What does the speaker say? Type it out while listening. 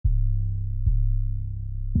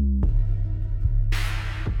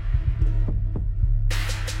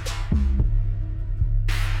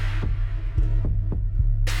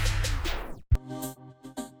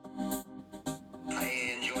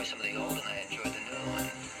enjoy some of the old and I enjoy the new, and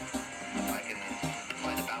if I can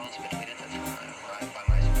find a balance between it, that's where I find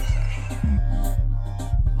my satisfaction.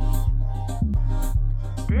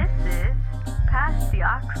 This is Past the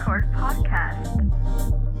Ox Court Podcast.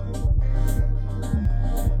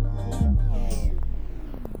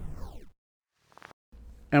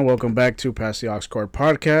 And welcome back to Past the Ox Court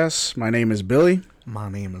Podcast. My name is Billy. My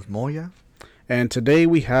name is Moya. And today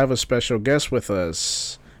we have a special guest with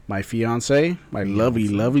us. My fiance, my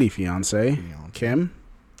lovely fiance, Kim.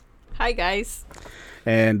 Hi, guys.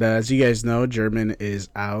 And as you guys know, German is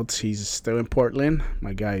out. He's still in Portland.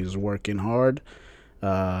 My guy is working hard.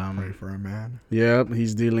 Pray for a man. Yeah,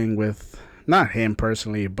 he's dealing with, not him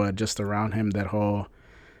personally, but just around him, that whole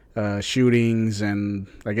shootings, and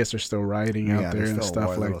I guess they're still rioting out there and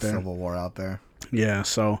stuff like that. Civil war out there. Yeah,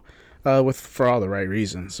 so for all the right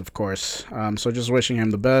reasons, of course. So just wishing him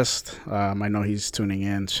the best. I know he's tuning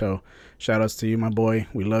in, so shout outs to you, my boy.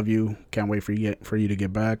 We love you. Can't wait for you to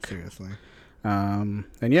get back. Seriously. And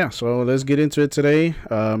yeah, so let's get into it today.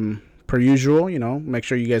 Per usual, make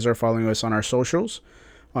sure you guys are following us on our socials.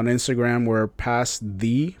 On Instagram, we're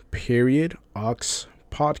 _Ox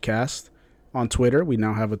Podcast. On Twitter, we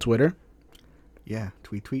now have a Twitter. Yeah,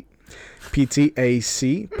 tweet.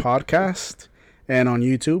 PTAC Podcast. And on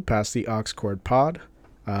YouTube, Past the Ox Court Pod.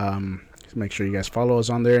 Make sure you guys follow us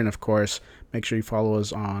on there. And, of course, make sure you follow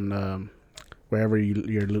us on wherever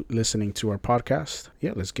you're listening to our podcast.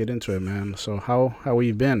 Yeah, let's get into it, man. So how have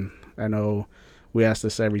you been? I know we ask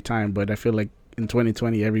this every time, but I feel like in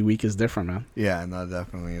 2020, every week is different, man. Yeah, no,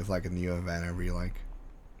 definitely. It's like a new event every,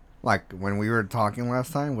 like when we were talking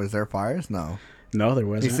last time, was there fires? No, there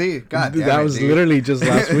wasn't. You see, God damn that it, was dude. literally just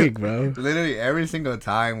last week, bro. Literally every single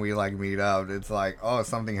time we meet up, it's like, oh,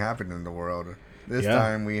 something happened in the world. This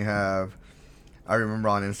time we have. I remember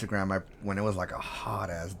on Instagram, when it was like a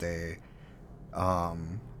hot ass day, I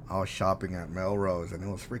was shopping at Melrose and it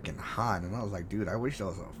was freaking hot, and I was like, dude, I wish there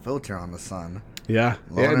was a filter on the sun. Yeah,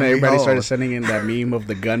 and everybody started sending in that meme of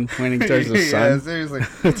the gun pointing towards the sun. Yeah, seriously.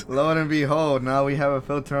 Lo and behold, now we have a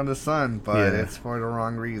filter on the sun, but it's for the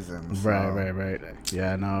wrong reasons. So Right.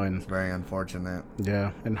 Yeah, no, and it's very unfortunate.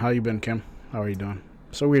 Yeah, and how you been, Kim? How are you doing?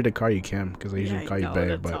 So weird to call you Kim because I usually call you Babe.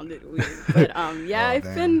 That but sounded weird. But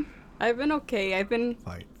I've been okay. I've been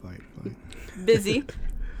Fight. busy,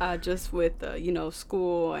 just with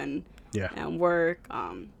school and work,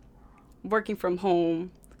 working from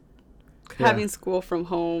home. Having school from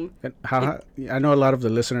home. And I know a lot of the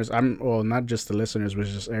listeners, not just the listeners, but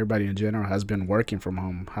just everybody in general has been working from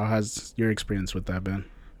home. How has your experience with that been?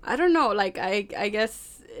 I don't know. Like, I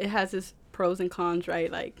guess it has its pros and cons, right?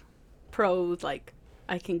 Like, pros, like,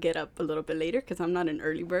 I can get up a little bit later because I'm not an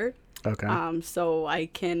early bird. Okay. So I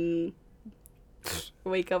can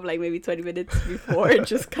wake up like maybe 20 minutes before,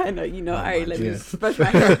 just kind of, all right, let me brush my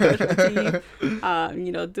hair, brush my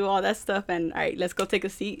teeth, do all that stuff. And all right, let's go take a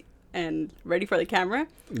seat and ready for the camera.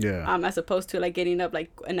 Yeah. As opposed to like getting up like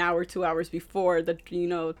an hour, 2 hours before the,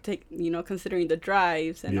 considering the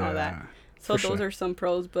drives and all that. So those are some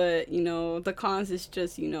pros, but the cons is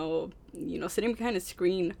just, sitting behind a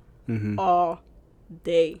screen all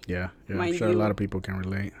day. Yeah. I'm sure a lot of people can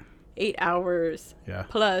relate. 8 hours. Yeah.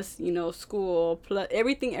 Plus, school, plus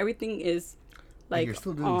everything is like you're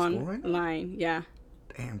still doing online. School right now? Yeah.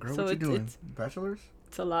 Damn, girl, So what you doing? Bachelor's?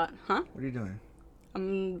 It's a lot, huh? What are you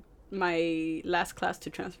doing? My last class to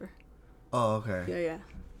transfer. Oh, okay. Yeah.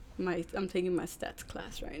 I'm taking my stats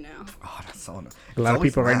class right now. Oh, that's so nice. A lot of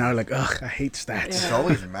people right now are like, ugh, I hate stats. Yeah. It's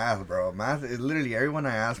always math, bro. Math is literally everyone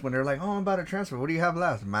I ask when they're like, oh, I'm about to transfer. What do you have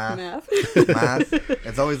last? Math. Math.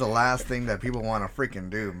 It's always the last thing that people want to freaking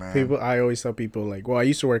do, man. I always tell people, like, well, I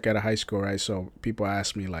used to work at a high school, right? So people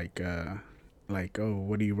ask me, like, oh,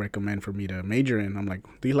 what do you recommend for me to major in? I'm like,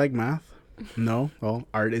 do you like math? No. Well,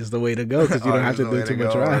 art is the way to go because you don't have to do too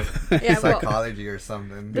much math. Yeah, psychology or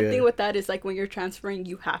something. The thing with that is, like, when you're transferring,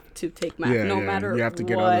 you have to take math, no matter you have to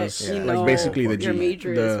get what, all those, like, basically your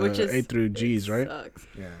major is, which is A through G's, right? Sucks.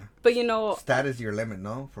 Yeah. But stat is your limit,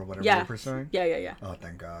 no? For whatever you're pursuing? Yeah. Oh,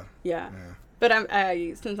 thank God. Yeah. But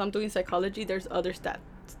since I'm doing psychology, there's other stat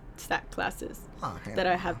classes that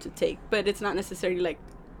I have to take. But it's not necessarily like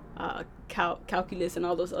calculus and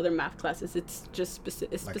all those other math classes. It's just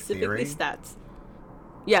specifically stats.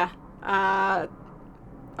 Yeah. I'm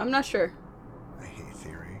not sure. I hate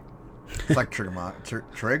theory. It's like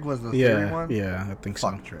trig was the theory one? Yeah, I think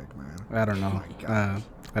so. Fuck trig, man. I don't know. Oh my gosh.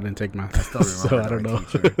 I didn't take math, I still remember so I don't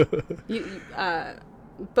know.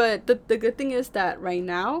 But the good thing is that right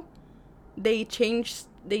now, they changed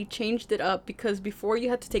it up, because before you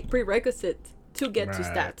had to take prerequisites to get to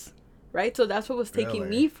stats, right? So that's what was taking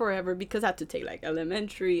me forever, because I had to take like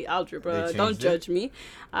elementary algebra. Don't judge me,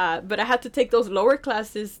 but I had to take those lower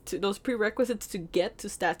classes, to those prerequisites to get to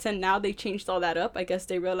stats. And now they changed all that up. I guess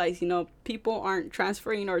they realize, people aren't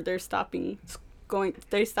transferring, or they stop going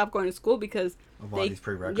to school because of all these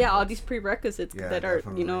prerequisites. Yeah, all these prerequisites that are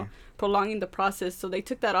definitely. Prolonging the process. So they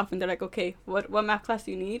took that off, and they're like, okay, what math class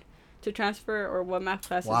do you need to transfer, or what math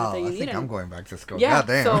class is it that you need? I think I'm going back to school. Yeah,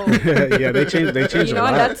 goddamn. so yeah, they changed a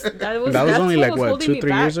lot. That was only like what, 2-3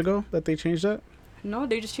 years ago that they changed that. No,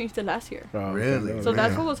 they just changed it last year. Oh, really? Okay. So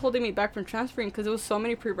that's what was holding me back from transferring, because it was so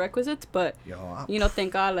many prerequisites. But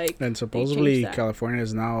thank God, like. And supposedly California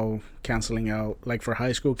is now canceling out, like, for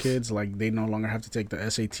high school kids, like they no longer have to take the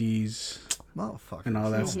SATs. Motherfucker. And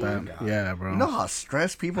all that stuff. Yeah, bro. You know how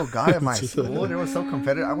stressed people got at my school? They were so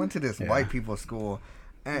competitive. I went to this white people school.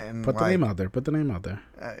 And Put the name out there.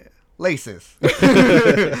 Laces.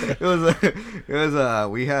 it was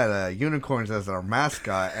we had unicorns as our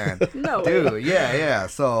mascot, and No dude, way. yeah.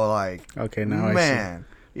 So like, okay, now man,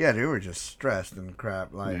 yeah, they were just stressed and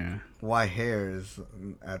crap. Like white hairs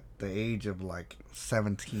at the age of like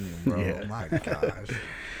 17, bro. Yeah. My gosh.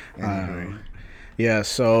 Anyway. Yeah,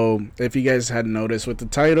 so if you guys hadn't noticed with the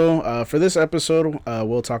title, for this episode,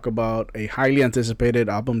 we'll talk about a highly anticipated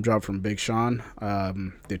album drop from Big Sean,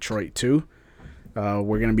 Detroit 2.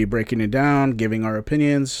 We're going to be breaking it down, giving our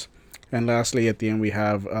opinions. And lastly, at the end, we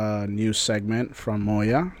have a news segment from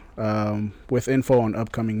Moya with info on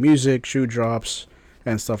upcoming music, shoe drops,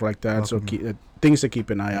 and stuff like that. So things to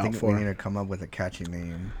keep an eye out for. We need to come up with a catchy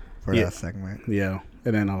name for that segment. Yeah,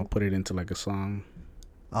 and then I'll put it into like a song.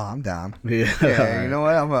 Oh, I'm down. Yeah, yeah. You know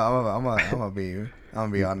what? I'm gonna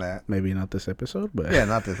be on that. Maybe not this episode, but yeah,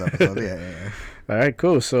 not this episode. Yeah. All right,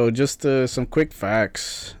 cool. So just some quick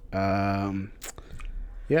facts.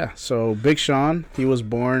 So Big Sean, he was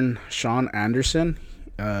born Sean Anderson.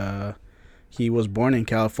 He was born in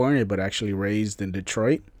California, but actually raised in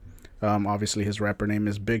Detroit. Obviously, his rapper name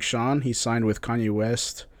is Big Sean. He signed with Kanye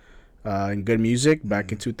West in Good Music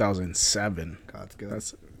back in 2007. God's good.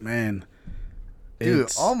 That's man.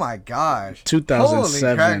 Dude, oh my gosh.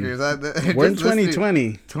 2007. We're in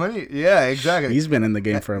 2020. 20, yeah, exactly. He's been in the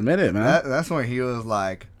game for a minute, man. That's when he was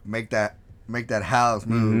like, make that house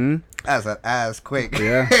move as quick.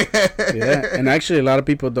 Yeah. Yeah. And actually, a lot of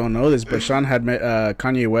people don't know this, but Sean had met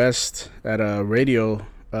Kanye West at a radio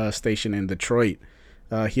station in Detroit.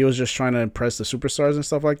 He was just trying to impress the superstars and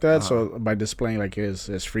stuff like that. So by displaying like his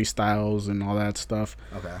freestyles and all that stuff.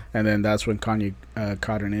 Okay. And then that's when Kanye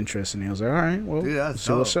caught an interest, and he was like, all right, well, dude, that's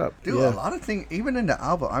so what's up. Dude, a lot of things, even in the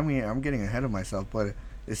album, I mean, I'm getting ahead of myself, but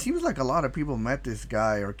it seems like a lot of people met this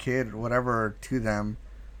guy or kid or whatever to them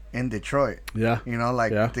in Detroit. Yeah. You know,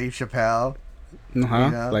 like Dave Chappelle. You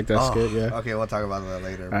know? Like that skit, yeah. Okay, we'll talk about that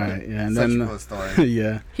later. All right, yeah. And such then, a cool story.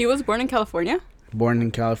 Yeah. He was born in California? Born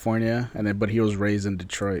in California, but he was raised in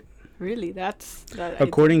Detroit. Really?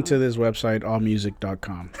 According to this website,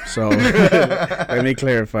 allmusic.com. So let me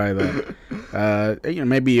clarify that.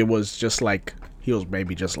 Maybe it was just like he was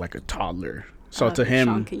maybe just like a toddler. So to him,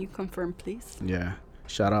 Sean, can you confirm, please? Yeah.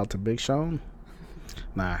 Shout out to Big Sean.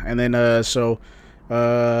 Nah. And then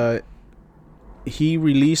he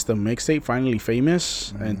released a mixtape, Finally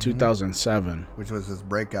Famous, in 2007, which was his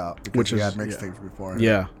breakout because he had mixtapes before.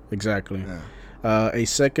 Yeah, exactly. Yeah. A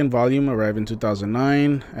second volume arrived in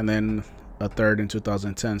 2009, and then a third in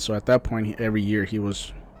 2010. So at that point, every year he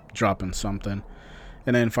was dropping something.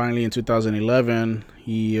 And then finally in 2011,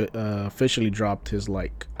 he officially dropped his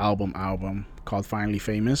album called Finally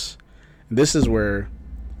Famous. And this is where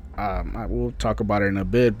we'll talk about it in a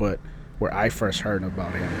bit, but where I first heard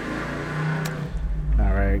about him.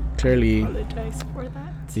 All right, clearly. Apologize for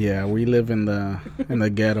that. Yeah, we live in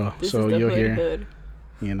the ghetto, so you'll hear. Hood.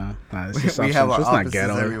 You know, we have our offices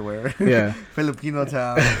everywhere. Yeah, Filipino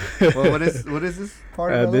town. Well, what is this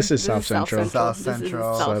part of? This is South Central. South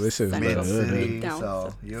Central. So this is mid city.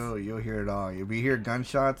 So you'll hear it all. If you hear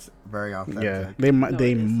gunshots, very authentic. Yeah, they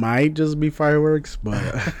might just be fireworks, but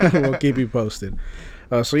we'll keep you posted.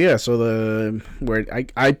 So where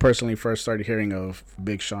I personally first started hearing of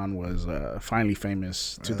Big Sean was Finally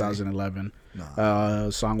Famous, 2011.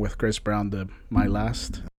 No. Song with Chris Brown, My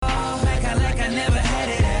Last.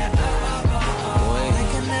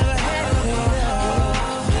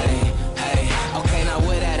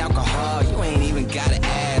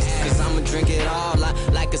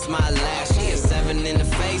 It's my last. She is 7 in the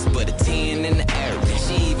face, but a 10 in the air.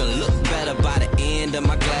 She even look better by the end of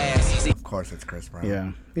my glass. Of course, it's Chris Brown.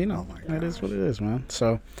 Yeah, that is what it is, man.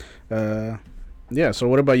 So, Yeah. So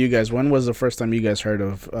what about you guys? When was the first time you guys heard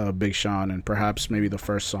of Big Sean, and perhaps maybe the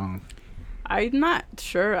first song? I'm not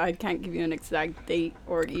sure. I can't give you an exact date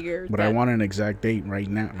or year. But I want an exact date right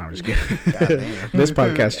now. No, I'm just kidding. This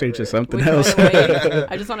podcast changes something Which, else. by the way,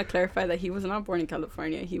 I just want to clarify that he was not born in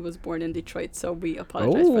California. He was born in Detroit. So we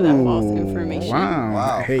apologize for that false information.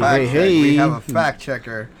 Wow. Hey, Fact hey, check. hey. We have a fact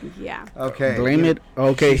checker. Yeah. Okay. Blame it.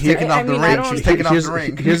 Okay. She's taking off the I ring. don't- She's taking off the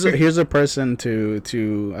ring. Here's a person to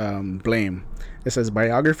blame. It says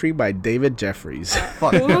biography by David Jeffries.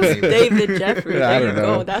 Fuck. Who's David Jeffrey? I There you don't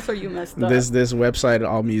know. go. That's where you messed up. This website,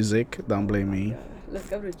 All Music. Don't blame me. Let's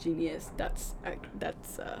go to Genius. That's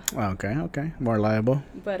Okay. More liable.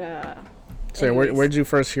 but So anyways. where'd you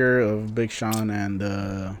first hear of Big Sean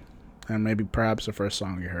and maybe perhaps the first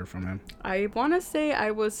song you heard from him? I want to say I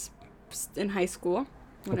was in high school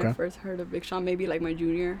when I Okay. first heard of Big Sean. Maybe like my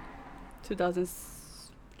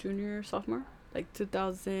sophomore, like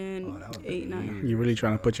 2008, 9. You really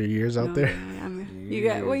trying to put your years out No, there? yeah, you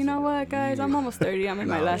got. Well, you know what, guys? I'm almost 30. I'm in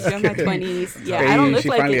my last year of my 20s. Yeah, Hey, I don't look she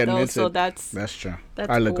like finally it though, admits so it. that's That's true. that's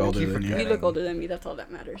I look cool. older than you. You look older than me. That's all that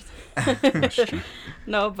matters. That's true.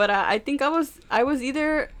 No, but I think I was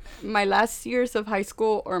either my last years of high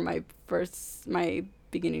school or my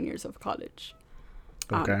beginning years of college.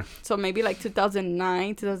 Okay. So maybe like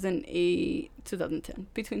 2009, 2008, 2010.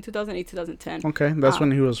 Between 2008 2010. Okay, that's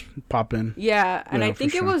when he was popping. Yeah, and Yeah, I for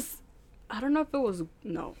think it sure. was, I don't know if it was,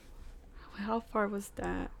 no. How far was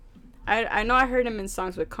that? I know I heard him in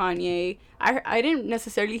songs with Kanye. I didn't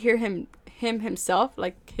necessarily hear him himself,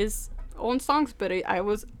 like his own songs, but I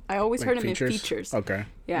always Like heard him in features. Okay.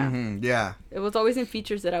 Yeah. Yeah. It was always in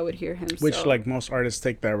features that I would hear him. Which so. like most artists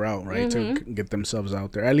take that route, right? To get themselves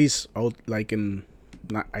out there. At least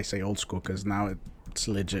I say old school because now it's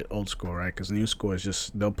legit old school, right? Because new school is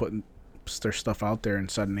just they'll put their stuff out there and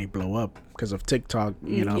suddenly blow up because of TikTok.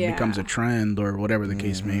 It becomes a trend or whatever the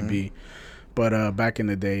case may be. But back in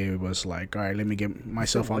the day, it was like, all right, let me get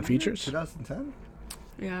myself on features. 2010.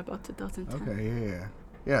 Yeah, about 2010. Okay.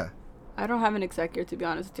 Yeah. I don't have an exact year, to be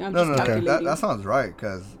honest with you. I'm No. just calculating. That sounds right.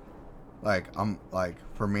 Cause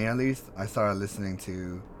for me at least, I started listening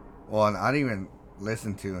to. Well, and I didn't even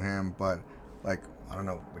listen to him, but like I don't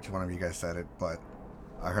know which one of you guys said it, but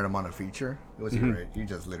I heard him on a feature. It was you, right? You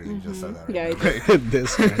just literally just said that. Right? Yeah, I Right?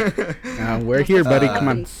 This guy. We're here, buddy. Come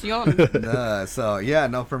on. Atención. So yeah,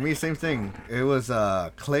 no, for me, same thing. It was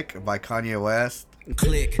 "Click" by Kanye West.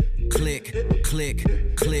 Click, click,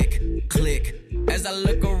 click, click, click. As I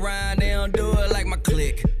look around, they don't do it like my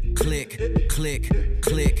click, click, click,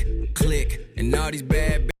 click, click. And all these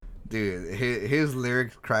bad Dude, his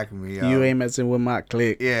lyrics crack me up. You ain't messing with my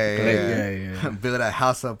click. Yeah. Build a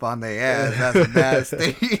house up on their ass. That's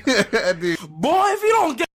nasty. Dude. boy, if you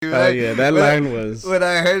don't get Oh yeah, that line was. When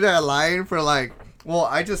I heard that line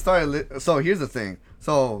I just started. So here's the thing.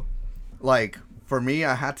 So, like, for me,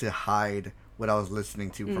 I had to hide what I was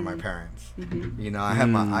listening to from my parents. I had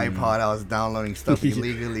my iPod. I was downloading stuff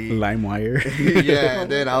illegally. LimeWire. Yeah,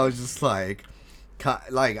 and then I was just like I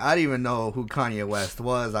didn't even know who Kanye West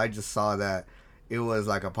was. I just saw that it was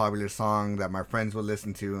like a popular song that my friends would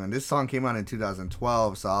listen to, and this song came out in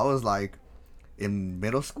 2012. So I was like in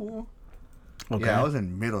middle school. Okay. Yeah, I was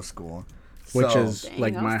in middle school. Which So- is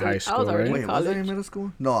like Dang, my high I was school, already- right? Wait, was I in college. middle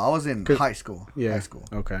school? No, I was in high school. Yeah. High school.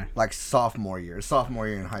 Okay. Like sophomore year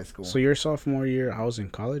in high school. So your sophomore year, I was in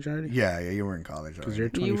college already. yeah, you were in college. Because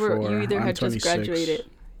Already. you're 24. You either I'm had 26. just graduated.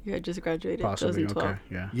 You had just graduated. Possibly. 2012. Okay.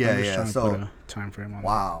 Yeah. Yeah, I'm just yeah, trying to so- put a time frame on.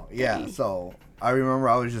 Wow. Yeah. So I remember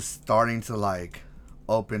I was just starting to like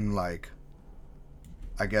open like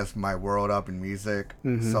I guess my world up in music.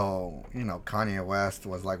 So Kanye West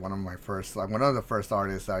was like one of the first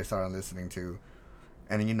artists that I started listening to,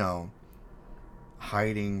 and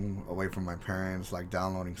hiding away from my parents, like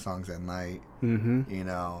downloading songs at night. And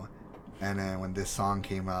then when this song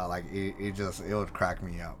came out, like it would crack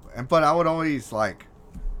me up. But I would always like.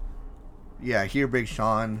 Yeah, hear Big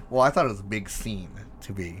Sean. Well, I thought it was Big Scene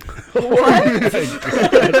to be.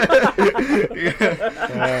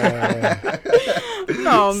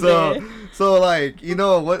 No, man. So like,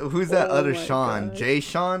 who's that Oh other my Sean? God. Jay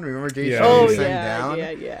Sean? Remember Jay Yeah. Sean? Oh, Who sang yeah, Down?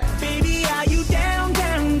 yeah. baby, are you down,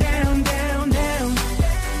 down, down, down, down?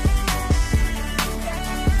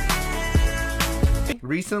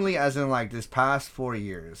 Recently, as in like this past 4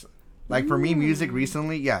 years. Like for me, music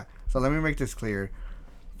recently, yeah. So let me make this clear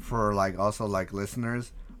for like also like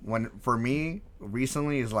listeners. For me,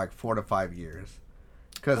 recently is like 4 to 5 years.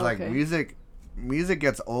 Because like Okay. music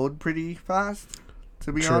gets old pretty fast,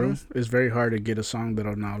 to be True. honest. It's very hard to get a song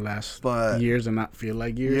that'll now last But- years and not feel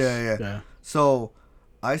like years. Yeah. So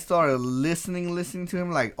I started listening to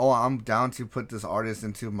him like, oh, I'm down to put this artist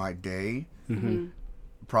into my day.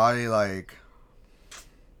 Probably like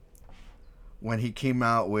when he came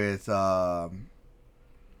out with I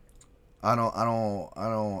don't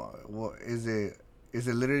what is it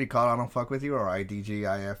literally called I Don't Fuck With You or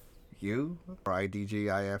IDGIFU or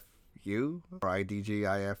IDGIFU or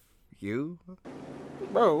IDGIFU?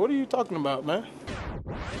 Bro, what are you talking about, man?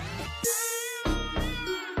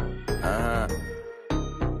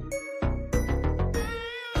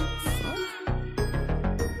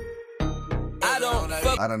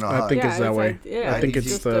 I don't know. I think it's that way. Like, I think it's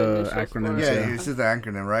just the initials acronym. for it. Yeah, it's just the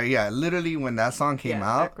acronym, right? Yeah, literally when that song came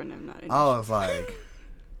out, acronym, not I was like,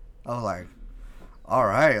 all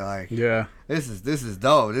right, like, Yeah. this is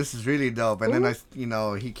dope. This is really dope. And then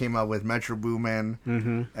he came out with Metro Boomin,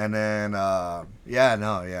 and then Now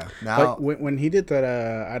Like when he did that,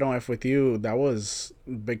 I Don't F With You, that was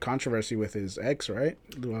big controversy with his ex, right?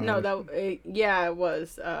 No, it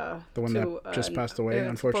was. The one that just passed away,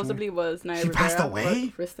 unfortunately. Supposedly was Naya She Rivera. passed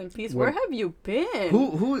away? Rest in peace. What? Where have you been?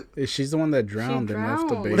 who She's the one that drowned and left the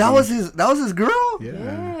drowned. baby. that was his girl.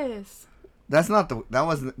 Yeah. Yes. That's not that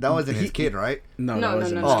wasn't his kid, right? No, No, that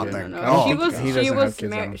wasn't no, his Oh, kid. thank no. God. She He was. doesn't She have was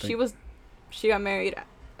kids, I don't married. think. She got married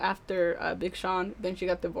after Big Sean. Then she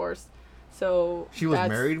got divorced. So She was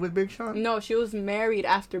married with Big Sean. No, she was married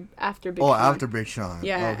after Big Oh, Sean. after Big Sean.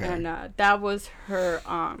 Yeah, Okay. and that was her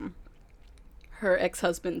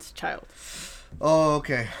ex-husband's child. Oh,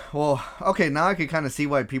 okay. Well, okay. Now I can kind of see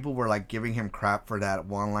why people were like giving him crap for that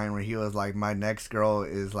one line where he was like, "My next girl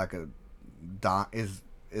is like a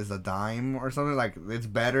dime or something, like it's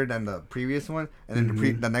better than the previous one." And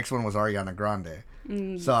then the next one was Ariana Grande.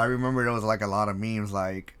 So I remember there was like a lot of memes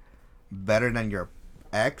like, "Better than your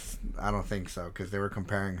ex?" I don't think so, because they were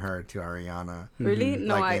comparing her to Ariana. Really?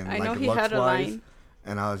 No, Like I in, know like, he had a looks-wise. line.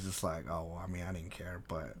 And I was just like, oh, well, I mean, I didn't care,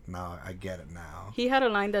 but now I get it now. He had a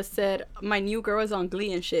line that said, "My new girl is on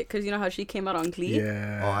Glee and shit," because you know how she came out on Glee.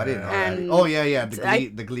 Yeah. Oh, I didn't know And that. Oh, yeah,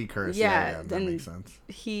 the Glee curse. Yeah, that then makes sense.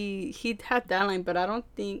 He had that line, but I don't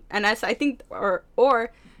think, and I think,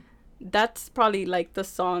 or that's probably like the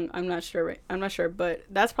song. I'm not sure, but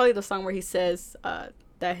that's probably the song where he says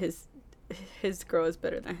that his girl is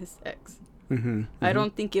better than his ex. I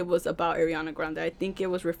don't think it was about Ariana Grande. I think it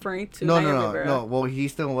was referring to Naya Rivera. No. Well, he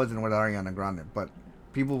still wasn't with Ariana Grande, but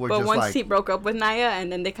people were But just once like, he broke up with Naya,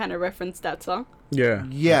 and then they kind of referenced that song. Yeah.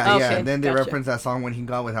 yeah. Okay, And then they gotcha. referenced that song when he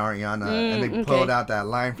got with Ariana, and they okay. pulled out that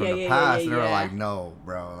line from the Yeah, past, and they were yeah. like, no,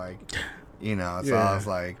 bro, like, you know. So Yeah. I was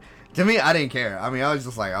like, to me, I didn't care. I mean, I was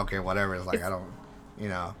just like, okay, whatever. It's like I don't, you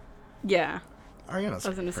know, Yeah. Ariana's I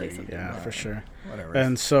was gonna say pretty, something. Yeah, for sure. whatever.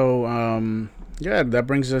 And so, that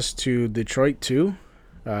brings us to Detroit 2.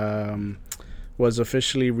 Was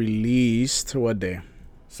officially released what day?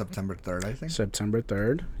 September 3rd, I think. September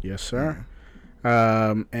 3rd. Yes, sir.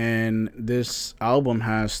 And this album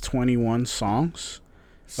has 21 songs.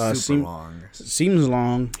 Super long. Seems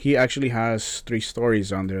long. He actually has 3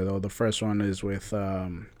 stories on there, though. The first one is with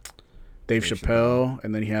Dave Chappelle,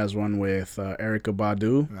 and then he has one with Erykah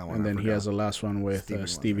Badu, That one and I then he forgot. has the last one with Stevie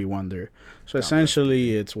Stevie Wonder. So God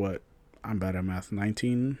essentially, it's what? I'm bad at math.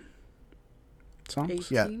 19 songs?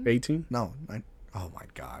 18? Yeah. 18? No, oh my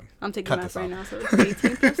God. I'm taking Cut math this right off. now, so it's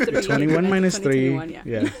 18 plus 3. 21 minus 3. 21,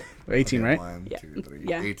 yeah. 18, right? 1, Yeah. 2, 3,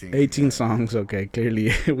 Yeah. 18. 18 yeah. songs. Okay,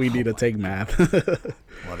 clearly we need to take math.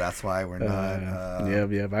 Well, that's why we're not.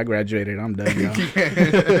 Yep. I graduated. I'm done, y'all.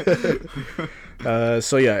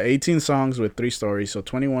 So, 18 songs with 3 stories. So,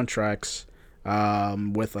 21 tracks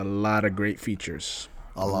with a lot of great features.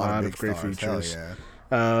 A lot of great features. Hell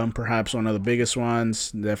yeah. Perhaps one of the biggest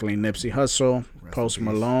ones, definitely Nipsey Hussle, Post in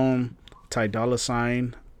peace. Malone, Ty Dolla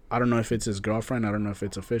 $ign. I don't know if it's his girlfriend. I don't know if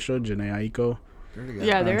it's official. Jhené Aiko.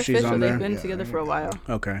 Yeah, they're she's official. on They've there. been Yeah, together there for a you while.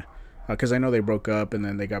 Okay. Because I know they broke up and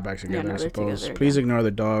then they got back together, now I they're suppose. together Please again. ignore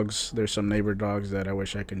the dogs. There's some neighbor dogs that I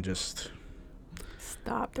wish I can just...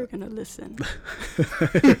 Stop. They're gonna listen.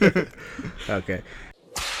 Okay.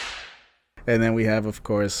 And then we have, of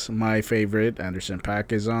course, my favorite, Anderson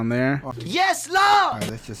 .Paak is on there. Yes, Lord! All right,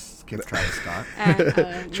 let's just skip Travis Scott.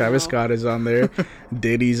 And, Travis Scott is on there.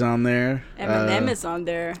 Diddy's on there. Eminem is on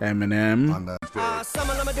there. Eminem. On the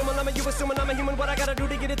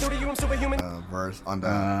verse, on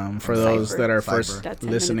the For those Cypher. that are Cypher. first That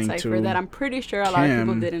 10-minute listening cipher to that I'm pretty sure a lot of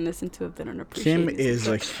people Kim. didn't listen to if they don't appreciate Kim it. is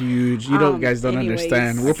a huge... You don't guys don't anyways.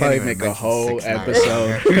 understand. We'll probably even make a mention whole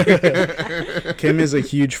 6ix9ine. episode. Kim is a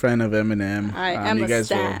huge fan of Eminem. I am you a guys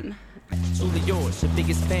stan. Truly yours, your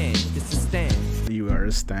biggest fan. This is Stan. You are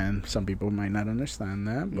a stan. Some people might not understand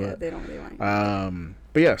that, Yeah, but they don't really want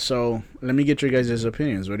but yeah. So let me get your guys'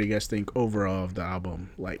 opinions. What do you guys think overall of the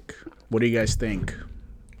album? Like, what do you guys think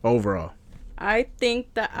overall? I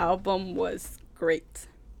think the album was great.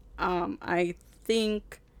 I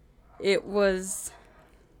think it was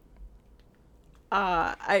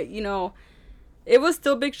it was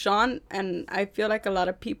still Big Sean, and I feel like a lot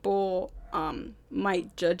of people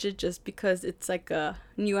might judge it just because it's like a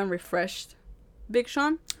new and refreshed Big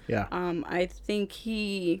Sean. Yeah. I think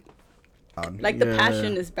he like the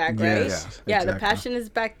passion is back, right? Yes, yeah, exactly. the passion is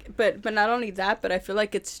back, but not only that, but I feel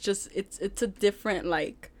like it's just it's a different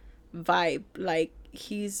like vibe. Like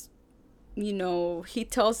he's, he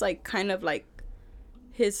tells like kind of like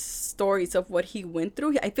his stories of what he went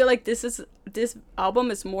through. I feel like this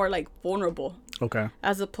album is more like vulnerable. Okay.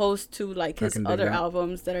 As opposed to like his can dig other that.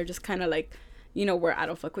 albums that are just kind of like, where I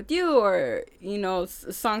don't fuck with you, or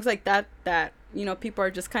songs like that people are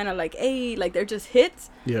just kind of like, hey, like they're just hits.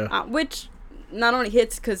 Yeah. Which not only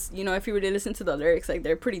hits because if you really listen to the lyrics, like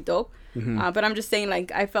they're pretty dope. But I'm just saying,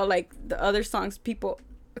 like, I felt like the other songs, people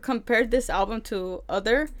compared this album to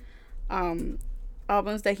other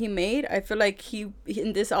albums that he made. I feel like he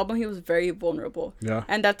in this album he was very vulnerable. Yeah.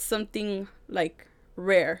 And that's something like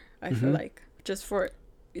rare, I feel like, just for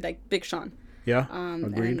like Big Sean. Yeah.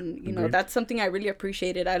 Agreed. And that's something I really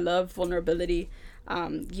appreciated. I love vulnerability.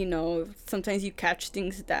 Sometimes you catch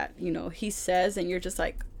things that he says and you're just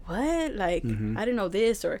like, what? Like, I didn't know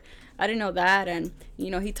this, or I didn't know that. And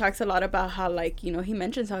he talks a lot about how, like, he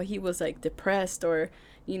mentions how he was like depressed, or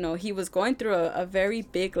he was going through a very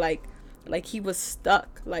big like he was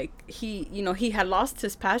stuck, like he had lost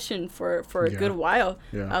his passion for a good while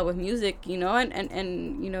with music,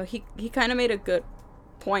 and he kind of made a good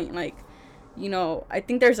point, like, I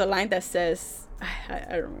think there's a line that says,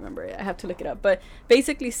 I don't remember it, I have to look it up, but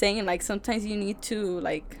basically saying like sometimes you need to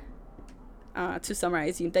like to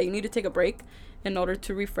summarize, that you need to take a break in order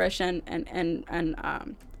to refresh and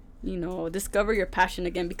discover your passion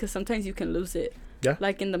again, because sometimes you can lose it. Yeah.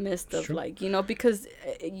 Like in the midst of like, because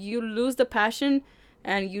you lose the passion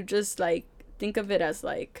and you just like think of it as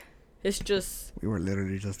like, it's just. We were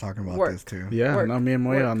literally just talking about work. this too. Yeah. Work. No, me and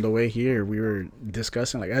Moya Work. on the way here, we were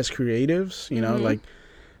discussing like as creatives, like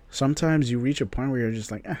sometimes you reach a point where you're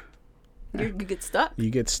just like, You get stuck. You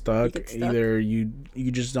get stuck. Either you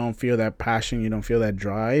just don't feel that passion, you don't feel that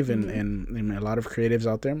drive, and a lot of creatives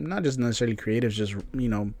out there, not just necessarily creatives, just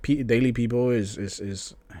daily people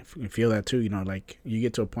is feel that too. Like you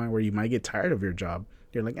get to a point where you might get tired of your job.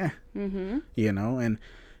 You're like,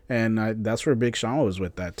 and that's where Big Sean was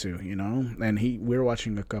with that too. And we were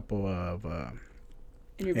watching a couple of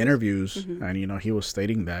interviews and he was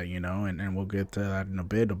stating that, and we'll get to that in a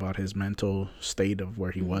bit about his mental state of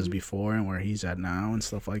where he was before and where he's at now and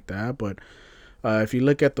stuff like that. But if you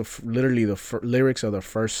look at the lyrics of the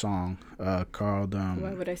first song called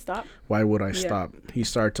Why Would I Stop? Why Would I Stop? He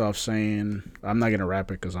starts off saying, I'm not gonna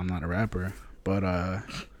rap it because I'm not a rapper, but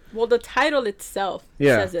well, the title itself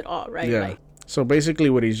says it all, right? Yeah. So basically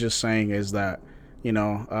what he's just saying is that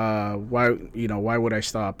why would I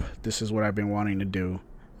stop? This is what I've been wanting to do.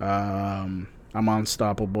 I'm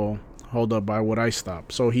unstoppable. Hold up, why would I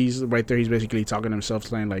stop? So he's right there. He's basically talking to himself,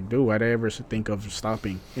 saying like, dude, why'd I ever think of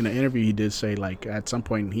stopping? In an interview, he did say like at some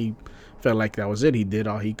point he felt like that was it. He did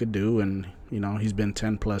all he could do, and he's been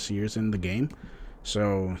 10 plus years in the game,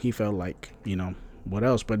 so he felt like what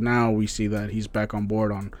else? But now we see that he's back on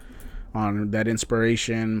board on that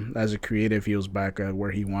inspiration as a creative. He was back at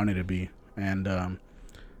where he wanted to be. And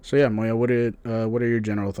so yeah, Moya, what are your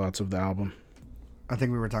general thoughts of the album? I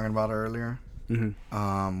think we were talking about it earlier.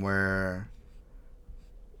 Where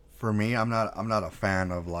for me, I'm not a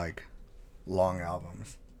fan of like long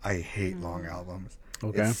albums. I hate long albums.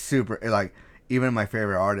 Okay. It's super like, even my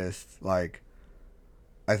favorite artists, like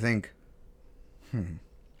I think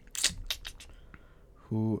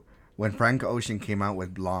when Frank Ocean came out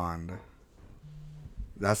with Blonde,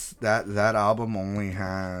 that album only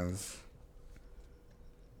has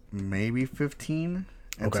maybe 15,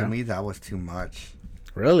 and to me that was too much.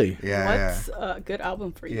 Really? Yeah. What's a good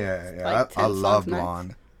album for you? Yeah. Like I love songs max?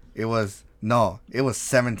 Blonde. It was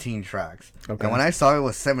 17 tracks. Okay. And when I saw it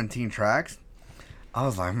was 17 tracks, I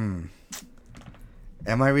was like, am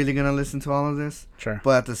I really gonna listen to all of this? Sure.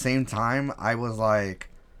 But at the same time, I was like,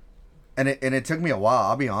 and it took me a while.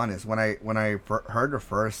 I'll be honest. When I heard the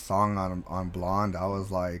first song on Blonde, I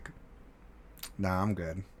was like, nah, I'm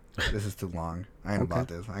good. This is too long. I ain't about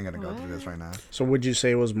this. I ain't gonna go through this right now. So would you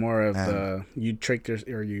say it was more of you tricked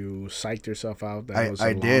or you psyched yourself out that it was a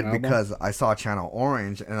I long did album? because I saw Channel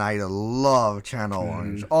Orange and I love Channel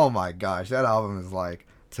Orange. Oh my gosh, that album is like,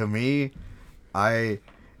 to me,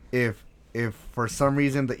 if for some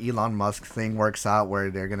reason the Elon Musk thing works out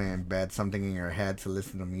where they're gonna embed something in your head to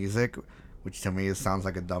listen to music, which to me it sounds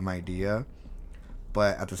like a dumb idea,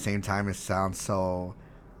 but at the same time it sounds so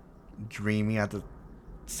dreamy at the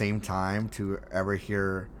same time to ever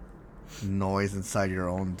hear noise inside your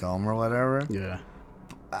own dome or whatever, Yeah.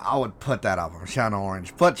 I would put that album, Channel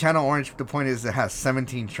Orange. But Channel Orange, the point is, it has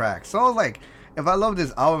 17 tracks. So I was like, if I love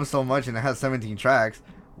this album so much and it has 17 tracks,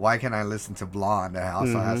 why can't I listen to Blonde that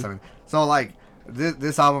also has 7? So like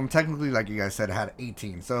this album, technically, like you guys said, it had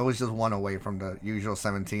 18. So it was just one away from the usual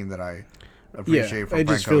 17 that I appreciate. Yeah, from it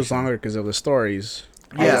just Frank feels Ocean. longer because of the stories.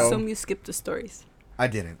 I Yeah. assume you skipped the stories. I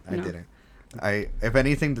didn't. No. If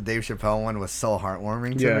anything, the Dave Chappelle one was so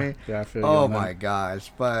heartwarming to me. Yeah, I feel you Oh on that. my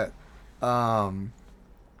gosh. But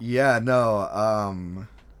yeah, no,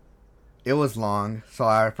 it was long. So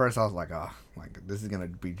at first I was like, oh, like this is gonna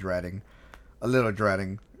be a little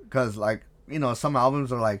dreading, because like, you know, some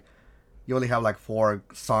albums are like, you only have like 4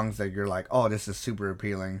 songs that you're like, oh, this is super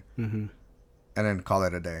appealing, and then call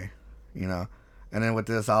it a day, you know. And then with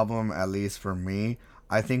this album, at least for me,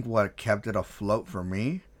 I think what kept it afloat for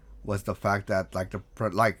me was the fact that like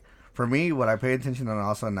for me, what I pay attention on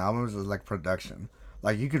also in albums is like production.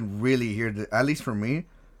 Like you can really hear at least for me,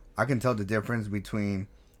 I can tell the difference between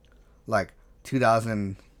like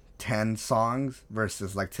 2010 songs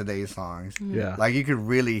versus like today's songs. Yeah. Like you could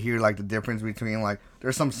really hear like the difference between like,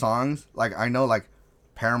 there's some songs like I know like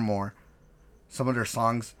Paramore, some of their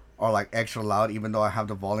songs are like extra loud even though I have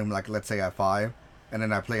the volume like let's say at 5, and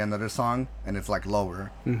then I play another song and it's like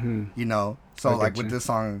lower. You know, so like with this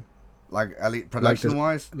song, like at least production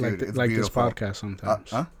wise, dude, it's like this beautiful. podcast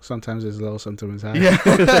sometimes. Sometimes it's low, sometimes it's high. Yeah.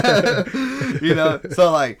 You know,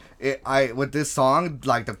 so like with this song,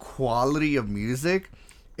 like the quality of music,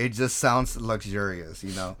 it just sounds luxurious,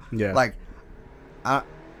 you know. Yeah. Like I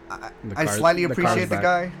slightly appreciate the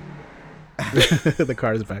guy. The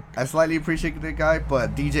car's back. I slightly appreciate the guy,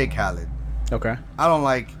 but DJ Khaled, Okay. I don't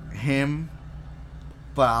like him,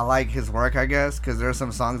 but I like his work, I guess, because there are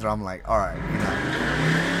some songs where I'm like, all right, you know.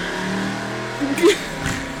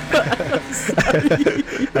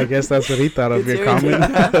 I guess that's what he thought of It's your comment.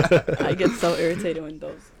 I get so irritated when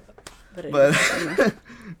those. But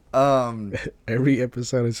Every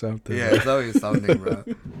episode is something. Yeah, it's always something, bro.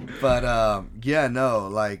 But yeah, no,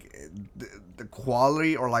 like the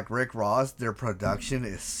quality, or like Rick Ross, their production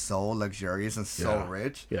is so luxurious and so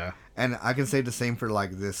rich. Yeah. And I can say the same for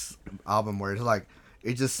like this album, where it's like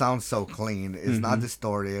it just sounds so clean. It's not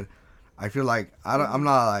distorted. I feel like I'm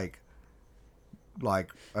not like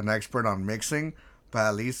an expert on mixing, but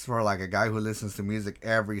at least for like a guy who listens to music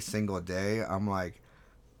every single day, I'm like,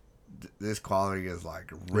 this quality is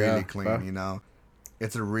like really clean, you know.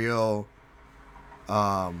 It's a real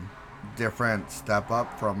different step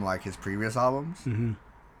up from like his previous albums.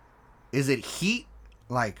 Is it heat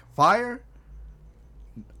like fire?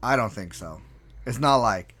 I don't think so. It's not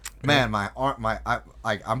like, man,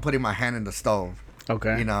 I'm putting my hand in the stove.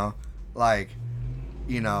 Okay. You know, like,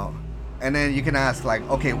 you know, and then you can ask like,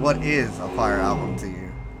 okay, what is a fire album to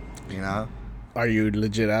you? You know? Are you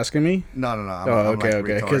legit asking me? No. I'm Okay. like,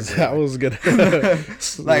 Because I was gonna.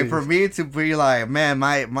 like for me to be like, man,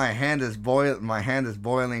 my hand is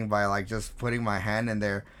boiling by like just putting my hand in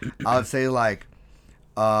there. I would say like,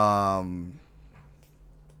 To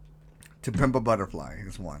Pimp a Butterfly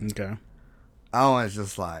is one. Okay. That one's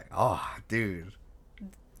just like, oh, dude.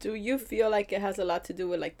 do you feel like it has a lot to do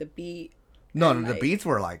with like the beat? No, and, the like, beats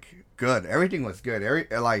were like good. Everything was good.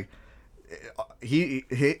 He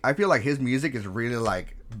I feel like his music is really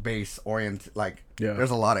like bass oriented. Like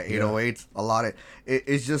there's a lot of 808s, a lot of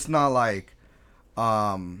it's just not like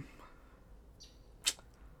I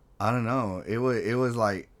don't know. It was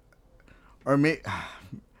like, or me.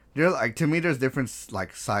 There's like, to me, there's different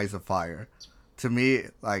like size of fire. To me,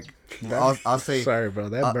 like I'll say. Sorry, bro.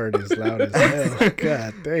 That bird is loud as hell.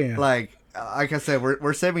 God damn. Like I said,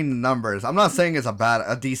 we're saving the numbers. I'm not saying it's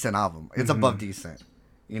a decent album. It's above decent.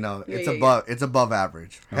 You know, it's above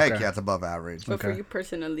average. Heck yeah, it's above average. But for you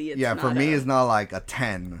personally, it's yeah, not for me, it's not like a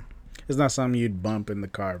 10. It's not something you'd bump in the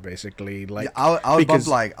car, basically. Like I would bump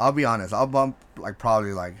like, I'll be honest, I'll bump like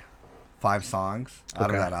probably like 5 songs out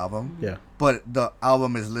of that album. Yeah. But the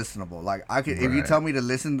album is listenable. Like I could, if you tell me to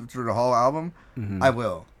listen through the whole album, I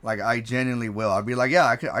will. Like I genuinely will. I'll be like, yeah,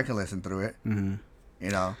 I can listen through it. You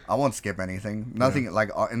know, I won't skip anything. Nothing like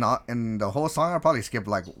in the whole song. I'll probably skip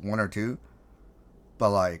like 1 or 2. But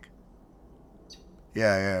like,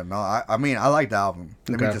 no. I mean, I like the album.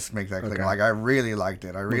 Let me just make that clear. Like I really liked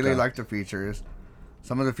it. I really liked the features.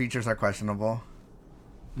 Some of the features are questionable.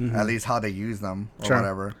 At least how they use them or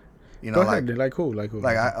whatever. You know, Go ahead, like who? I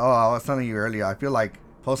was telling you earlier, I feel like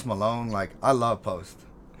Post Malone, like I love Post.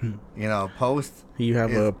 You know, Post. You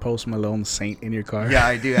have a Post Malone Saint in your car? Yeah,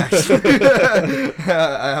 I do actually.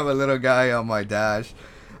 I have a little guy on my dash.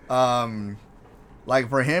 Like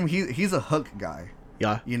for him, he's a hook guy.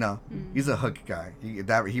 Yeah. You know, he's a hook guy.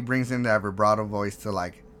 He brings in that vibrato voice to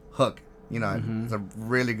like hook. You know, he's a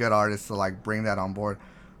really good artist to like bring that on board.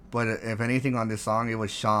 But if anything on this song, it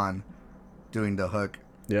was Sean doing the hook.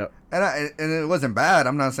 Yeah. And it wasn't bad.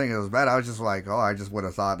 I'm not saying it was bad. I was just like, I just would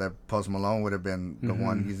have thought that Post Malone would have been the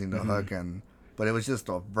one using the hook, but it was just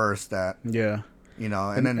a verse that. Yeah. You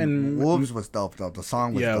know, and then Wolves was dope though. The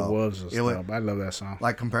song was dope. Yeah, Wolves was dope. I love that song.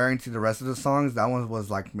 Like comparing to the rest of the songs, that one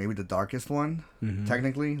was like maybe the darkest one,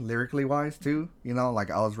 technically, lyrically wise too. You know,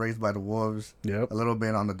 like I Was Raised by the Wolves. Yep. A little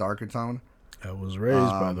bit on the darker tone. I was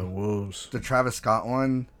raised by the wolves. The Travis Scott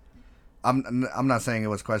one, I'm not saying it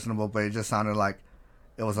was questionable, but it just sounded like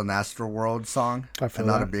it was an Astroworld song and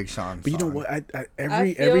not a Big Sean. But song. you know what?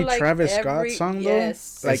 Every like Travis Scott song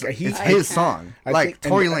yes. though, like it's his song. Like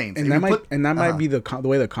Tory Lanez, and that might be the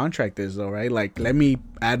way the contract is though, right? Like let me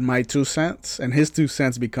add my 2 cents, and his 2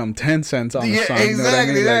 cents become 10 cents on the song. Exactly. You know what I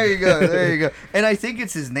mean? There you go. There you go. And I think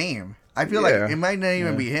it's his name. I feel like it might not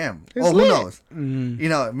even be him. Who knows? You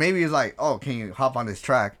know, maybe it's like, can you hop on this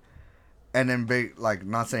track? And then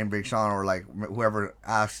not saying Big Sean or like whoever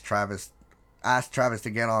asked Travis to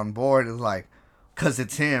get on board is like, cause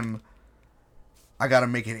it's him, I gotta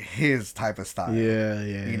make it his type of style. Yeah.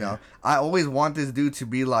 You know, I always want this dude to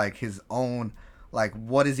be like his own. Like,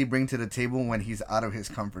 what does he bring to the table when he's out of his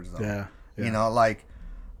comfort zone? Yeah. You know, like,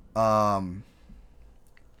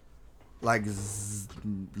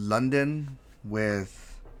 London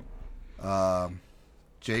with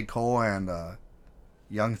J. Cole and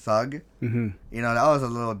Young Thug. Mm-hmm. You know, that was a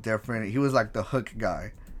little different. He was like the hook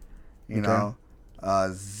guy. You know,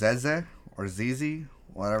 Zeze or ZZ,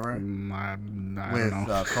 whatever. I don't know.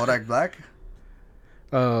 With Kodak Black.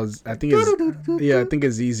 I think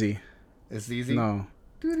it's easy. It's ZZ? No.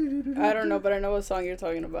 I don't know, but I know what song you're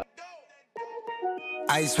talking about.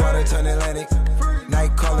 Ice water turn Atlantic.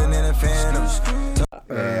 Night calling in a phantom.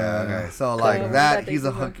 Yeah, okay. So like that, he's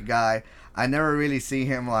a hook guy. I never really see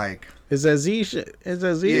him like. It's that Z shit.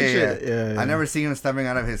 Yeah. I never see him stepping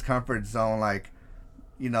out of his comfort zone, like,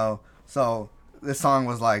 you know. So this song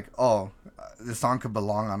was like, this song could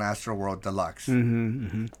belong on Astroworld Deluxe.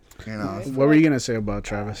 Mm-hmm. You know. What were you gonna say about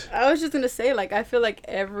Travis? I was just gonna say, like, I feel like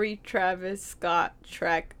every Travis Scott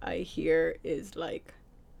track I hear is like,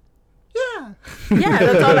 yeah,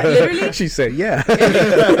 that's all. Literally, She said, yeah.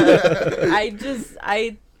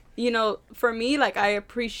 For me, like, I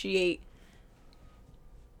appreciate.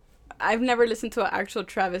 I've never listened to an actual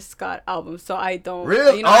Travis Scott album, so I don't.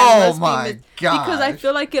 Really? You know, I Oh must my god! Because I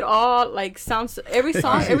feel like it all like sounds. Every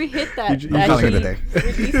song, every hit that You that calling he it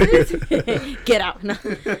releases, get out. No.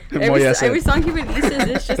 Every song he releases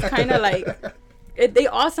is just kind of like. They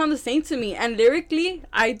all sound the same to me, and lyrically,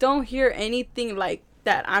 I don't hear anything like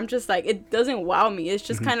that. I'm just like, it doesn't wow me. It's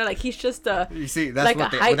just kind of like he's just a. You see, that's like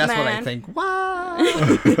what a hype that's man. what I think.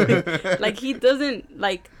 Wow. Like he doesn't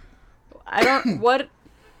like. I don't what.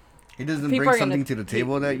 He doesn't People bring are gonna something to the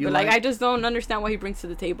table that you but like. I just don't understand what he brings to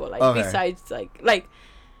the table. Like Okay. besides like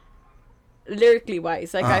lyrically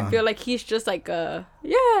wise, like I feel like he's just like For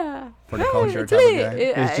the culture it's type of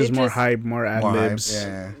lit. guy. It's just more hype, more ad More hype, libs.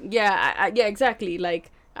 yeah. Yeah, exactly. Like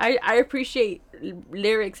I appreciate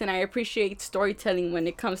lyrics and I appreciate storytelling when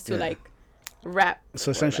it comes to like rap. So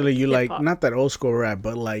essentially, you hip-hop. like not that old school rap,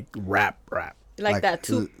 but like rap. like that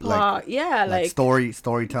Tupac. Like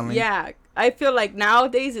storytelling. Yeah, I feel like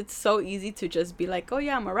nowadays it's so easy to just be like, oh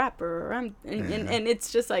yeah, I'm a rapper, or and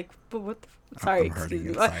it's just like, but what? Sorry, I'm hurting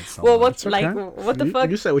excuse me. inside so Well, much. what's It's like, okay. what the fuck?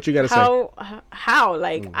 You said what you gotta say. How?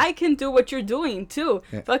 Like, I can do what you're doing too.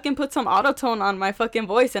 Fucking put some autotune on my fucking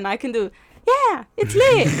voice, and I can do. Yeah, it's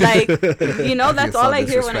lit. Like, you know, that's all I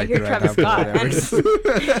hear when I hear Travis Scott. And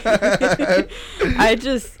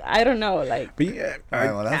I don't know, like. But yeah, All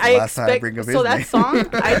right, well, that's the last time I bring up his so that name. song,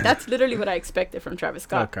 that's literally what I expected from Travis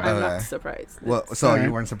Scott. Okay. I'm Okay. not surprised. Well, so Alright.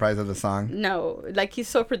 you weren't surprised of the song? No, like he's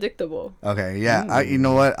so predictable. Okay, yeah. You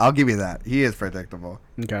know what? I'll give you that. He is predictable.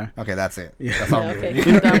 okay. Okay, that's it. Yeah. That's all Yeah, I'm okay,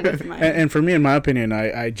 giving you. I'm done with mine. And for me, in my opinion,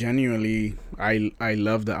 I genuinely I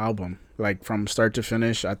love the album. Like from start to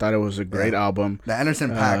finish, I thought it was a great album, The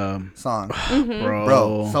Anderson .Paak song. Mm-hmm.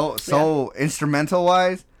 bro. So instrumental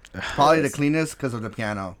wise, probably the cleanest because of the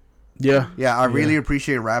piano. Yeah. Yeah, I really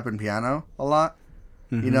appreciate rap and piano a lot.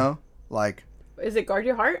 Mm-hmm. You know, like Is it Guard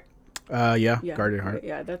Your Heart? Yeah. Guard Your Heart.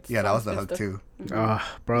 Yeah, that's that was the good hook stuff. too.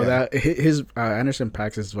 Bro, Yeah. that his Anderson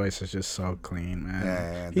 .Paak's voice is just so clean, man.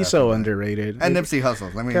 Yeah, He's so definitely. underrated. And Nipsey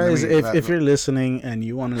Hussle. Guys, if you're listening and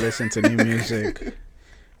you want to listen to new music,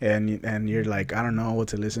 and you're like, I don't know what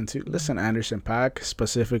to listen to, listen to Anderson .Paak,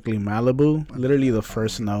 specifically Malibu. Literally, the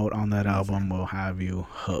first note on that album will have you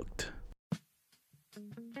hooked.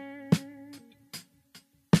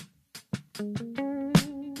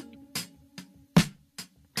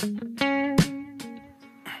 A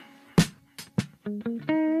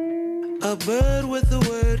bird with a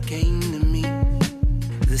word came to me,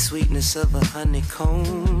 the sweetness of a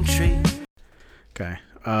honeycomb tree. Okay.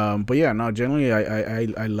 But yeah, no, generally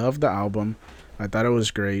I love the album. I thought it was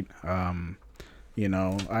great. You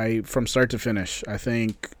know, from start to finish, I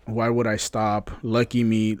think Why Would I Stop, Lucky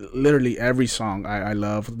Me, literally every song I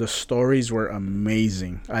love. The stories were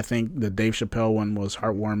amazing. I think the Dave Chappelle one was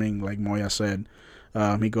heartwarming, like Moya said.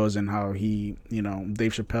 He goes in how he, you know,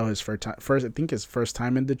 Dave Chappelle, his first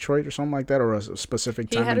time in Detroit or something like that, or a specific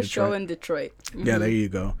time in Detroit. He had a show in Detroit. Mm-hmm. Yeah, there you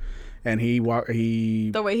go. And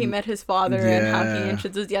the way he met his father and how he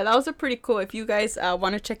introduced. Yeah, that was a pretty cool. If you guys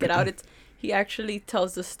want to check it out, he actually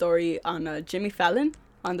tells the story on Jimmy Fallon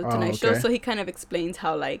on the Tonight Show. So he kind of explains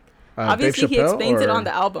how, like, obviously he explains it on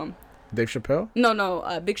the album. Dave Chappelle?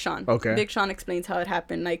 No, Big Sean. Okay. Big Sean explains how it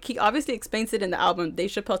happened. Like, he obviously explains it in the album. Dave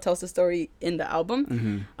Chappelle tells the story in the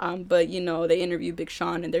album. Mm-hmm. But, you know, they interview Big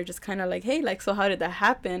Sean, and they're just kind of like, hey, like, so how did that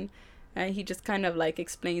happen? And he just kind of, like,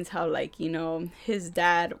 explains how, like, you know, his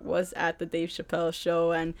dad was at the Dave Chappelle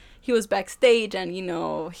show, and he was backstage, and, you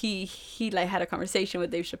know, he like, had a conversation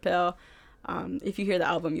with Dave Chappelle. If you hear the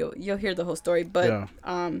album, you'll hear the whole story. But,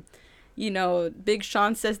 you know, Big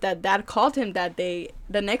Sean says that dad called him the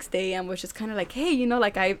next day and was just kind of like, hey, you know,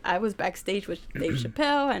 like, I was backstage with Dave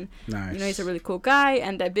Chappelle, and, you know, he's a really cool guy.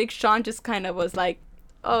 And that Big Sean just kind of was like,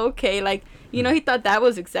 oh, okay. Like, you know, he thought that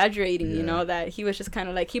was exaggerating, you know, that he was just kind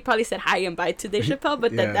of like, he probably said hi and bye to Dave Chappelle,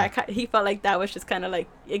 but he felt like that was just kind of like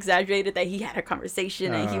exaggerated, that he had a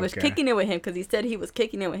conversation and he was kicking it with him, because he said he was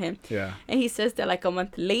kicking it with him. Yeah. And he says that, like, a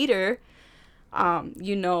month later,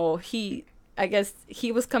 you know, I guess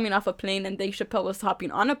he was coming off a plane and Dave Chappelle was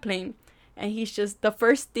hopping on a plane, and he's just, the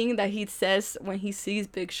first thing that he says when he sees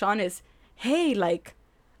Big Sean is, hey, like,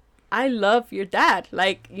 I love your dad.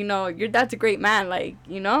 Like, you know, your dad's a great man, like,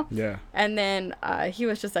 you know? Yeah. And then he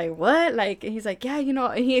was just like, what? Like, and he's like, yeah, you know,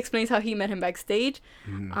 and he explains how he met him backstage.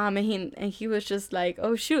 And he was just like,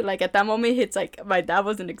 oh, shoot. Like, at that moment, it's like, my dad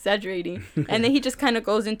wasn't exaggerating. And then he just kind of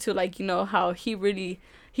goes into, like, you know, how he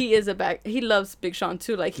loves Big Sean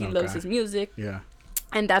too. Like, he loves his music. Yeah.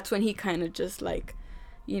 And that's when he kind of just, like,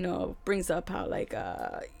 you know, brings up how, like,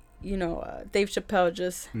 you know, Dave Chappelle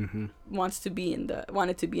just wanted to be in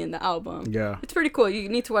the album. Yeah, it's pretty cool. You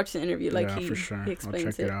need to watch the interview. Like, for sure. He explains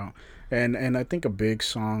I'll check it out. And I think a big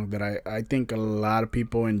song that I think a lot of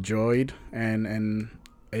people enjoyed, and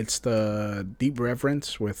it's the Deep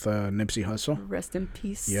Reverence with Nipsey Hussle. Rest in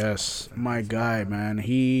peace. Yes, my guy, man.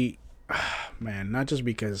 He, man, not just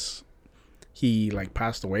because he, like,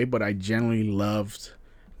 passed away, but I genuinely loved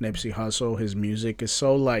Nipsey Hussle. His music is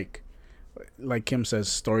so, like Kim says,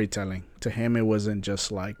 storytelling. To him, it wasn't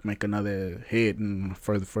just like make another hit and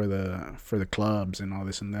for the clubs and all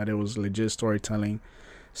this and that. It was legit storytelling,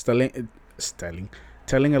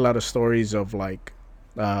 telling a lot of stories of, like,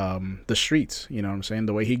 the streets. You know what I'm saying?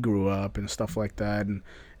 The way he grew up and stuff like that.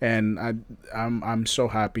 And I'm so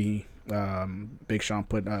happy Big Sean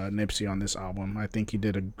put Nipsey on this album. I think he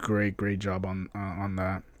did a great job on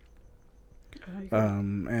that.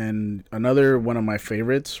 And another one of my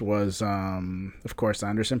favorites was of course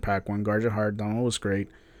Anderson .Paak one, Guard Your Heart. That one was great.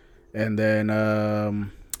 And then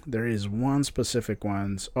there is one specific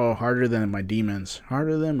ones. Harder Than My Demons.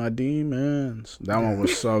 That one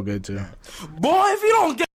was so good too. Boy, if you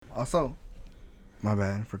don't get... Also, my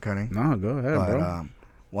bad for cutting. No, go ahead, bro.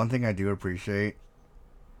 One thing I do appreciate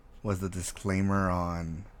was the disclaimer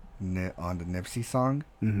on the Nipsey song.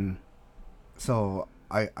 So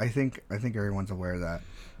I think everyone's aware that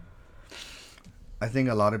I think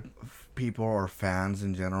a lot of people or fans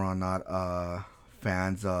in general are not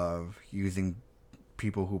fans of using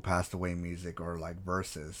people who passed away music or, like,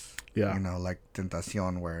 verses. Yeah. You know, like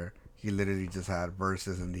Tentacion, where he literally just had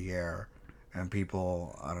verses in the air, and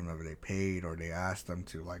people, I don't know if they paid or they asked them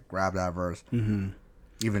to, like, grab that verse,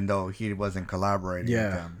 even though he wasn't collaborating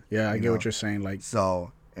with them. Yeah, I get what you're saying. Like,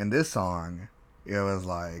 so in this song, it was,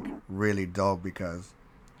 like, really dope because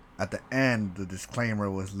at the end, the disclaimer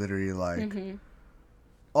was literally like,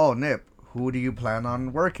 oh, Nip, who do you plan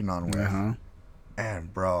on working on with?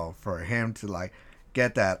 And, bro, for him to, like,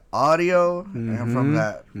 get that audio and from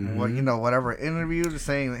that, you know, whatever interview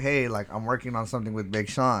saying, hey, like, I'm working on something with Big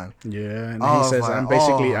Sean. Yeah, and he says, like,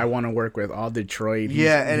 I want to work with all Detroit.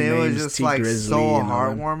 Yeah, and it was just, like, so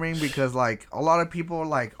heartwarming because, like, a lot of people,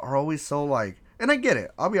 like, are always so, like, and I get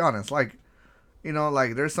it. I'll be honest. Like, you know,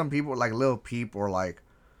 like, there's some people, like, Lil Peep or, like,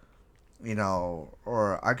 you know,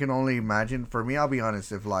 or I can only imagine. For me, I'll be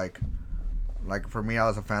honest, if, like, for me, I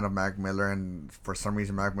was a fan of Mac Miller, and for some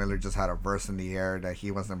reason Mac Miller just had a verse in the air that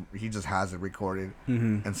he just has it recorded,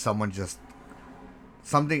 and someone just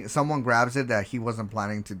someone grabs it that he wasn't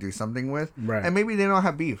planning to do something with, Right. and maybe they don't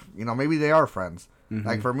have beef. You know, maybe they are friends. Mm-hmm.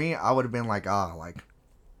 Like for me, I would have been like, like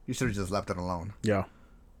you should have just left it alone. Yeah.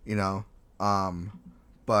 You know,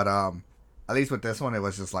 but at least with this one, it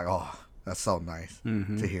was just like, oh, that's so nice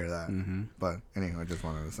to hear that. Mm-hmm. But anyway, I just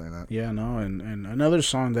wanted to say that. Yeah, no, and another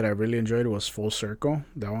song that I really enjoyed was Full Circle.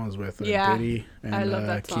 That one was with Diddy and I love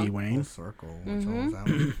that Key song. Wayne. Full circle. Which one was that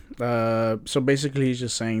one? So basically, he's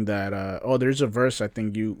just saying that. There's a verse I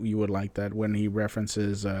think you would like that when he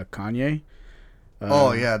references Kanye.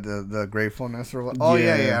 Oh yeah, the gratefulness or what? Oh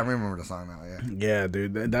yeah. yeah, I remember the song now. Yeah. Yeah,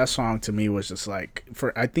 dude, that song to me was just like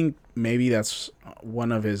I think maybe that's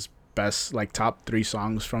one of his best like top 3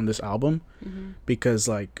 songs from this album, because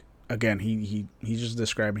like again he's just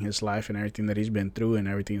describing his life and everything that he's been through, and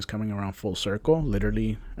everything is coming around full circle,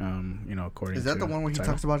 literally. According Is that to the one where he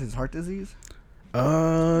title. talks about his heart disease?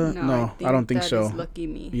 No, I don't think that so. is Lucky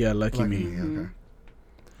Me. Yeah, Lucky Me. Okay.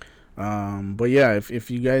 But yeah, if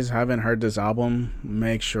you guys haven't heard this album,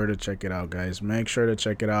 make sure to check it out, guys. Make sure to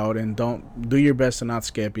check it out, and don't do your best to not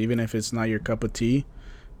skip, even if it's not your cup of tea.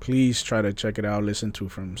 Please try to check it out. Listen to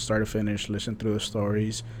from start to finish. Listen through the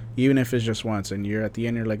stories, even if it's just once. And you're at the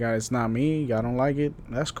end, you're like, it's not me. I don't like it.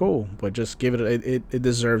 That's cool, but just give it. It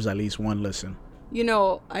deserves at least one listen. You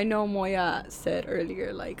know, I know Moya said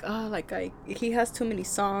earlier, like, he has too many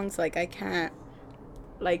songs. Like, I can't.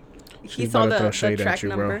 Like, he saw the track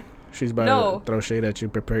number. Bro. She's about to throw shade at you.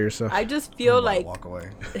 Prepare yourself. I just feel like walk away.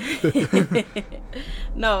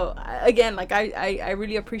 No, again, like I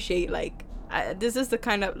really appreciate like this is the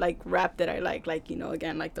kind of like rap that I like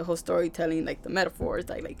again, like the whole storytelling, like the metaphors,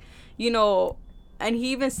 like and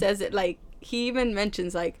he even says it, like he even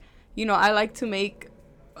mentions like I like to make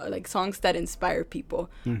like songs that inspire people,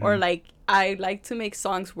 or like I like to make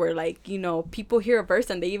songs where like people hear a verse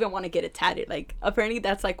and they even want to get it tatted. Like apparently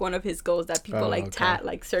that's like one of his goals, that people tat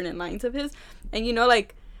like certain lines of his. And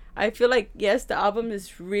like I feel like, yes, the album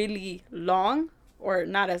is really long, or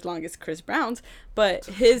not as long as Chris Brown's, but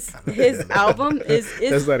his album is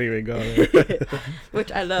Let's not even go there.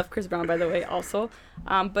 which I love Chris Brown, by the way, also.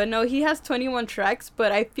 But no, he has 21 tracks,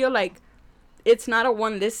 but I feel like it's not a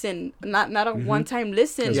one listen, not a one time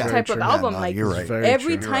listen type of album. Like you're right.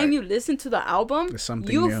 Every time you listen to the album,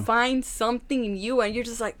 you new. find something new, and you're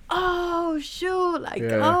just like, oh shoot, like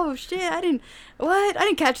oh shit, I didn't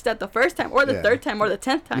catch that the first time, or the third time, or the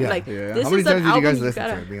 10th time. Like this How many is an times did you album guys you listen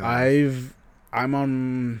gotta. to it? Be honest.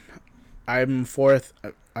 I'm fourth.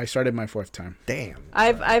 I started my 4th time. Damn.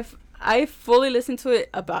 I fully listened to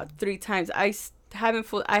it about 3 times. I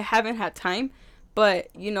haven't had time. But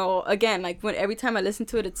again, like when every time I listen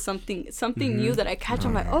to it, it's something new that I catch.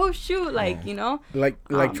 I'm like, oh shoot, like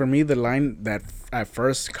Like for me, the line that at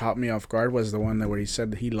first caught me off guard was the one where he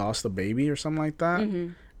said that he lost a baby or something like that,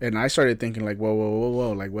 and I started thinking like,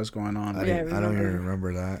 whoa, like what's going on? I don't even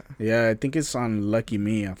remember that. Yeah, I think it's on Lucky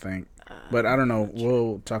Me, I think, but I don't know.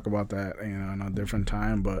 We'll talk about that, in a different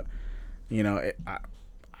time. But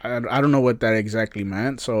I don't know what that exactly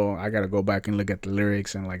meant, so I gotta go back and look at the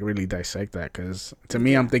lyrics and like really dissect that, because to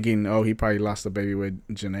me I'm thinking, he probably lost a baby with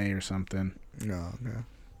Janae or something. No.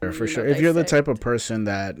 For sure. If you're the type of person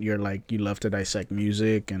that you're like, you love to dissect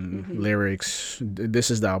music and lyrics, this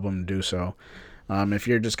is the album to do so. If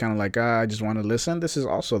you're just kind of like, I just want to listen, this is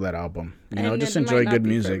also that album. Just enjoy good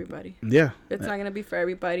music. Yeah, it's not gonna be for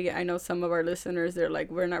everybody. I know some of our listeners, they're like,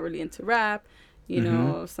 we're not really into rap.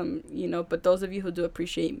 But those of you who do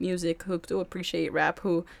appreciate music, who do appreciate rap,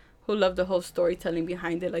 who love the whole storytelling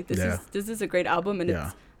behind it, like this is a great album. And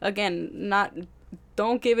it's, again,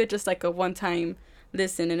 don't give it just like a one time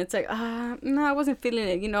listen and it's like, no, I wasn't feeling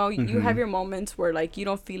it. You have your moments where like you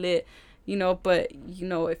don't feel it, but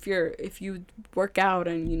if you work out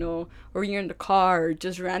and or you're in the car or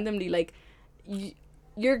just randomly, like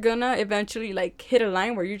you're gonna eventually like hit a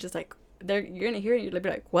line where you're just like, you're gonna hear it, you'll be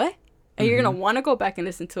like, what? And you're going to want to go back and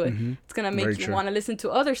listen to it. It's going to make you want to listen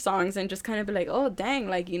to other songs and just kind of be like, oh, dang,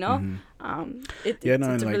 like, it's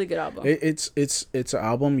a really good album. It's an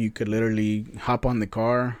album you could literally hop on the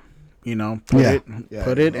car,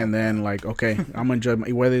 put it, and then like, okay, I'm going to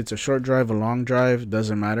enjoy, whether it's a short drive, a long drive,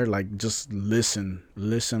 doesn't matter. Like, just listen,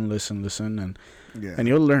 and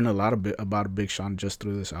you'll learn a lot about Big Sean just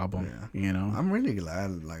through this album, I'm really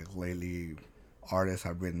glad, like, lately artists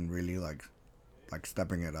have been really, like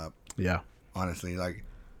stepping it up. Yeah. Honestly, like,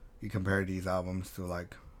 you compare these albums to,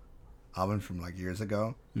 like, albums from, like, years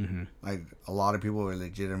ago. Like, a lot of people would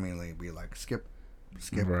legitimately be like, skip.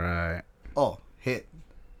 Right. Oh, hit.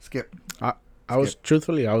 Skip. I was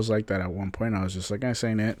like that at one point. I was just like, I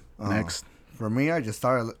saying it. Next. For me, I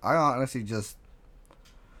honestly just...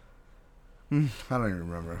 I don't even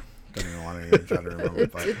remember. Don't even want to even try to remember.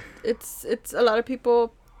 But It's a lot of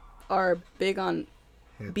people are big on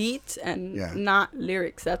Hits. beats and Yeah. not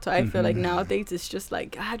lyrics. That's why I feel like nowadays it's just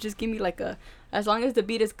like, just give me like as long as the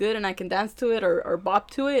beat is good and I can dance to it or bop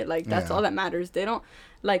to it, like that's Yeah. all that matters. They don't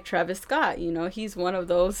like Travis Scott, he's one of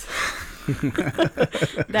those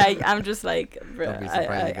that I'm just like, don't be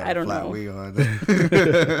surprised you got I a don't flat know. wheel on.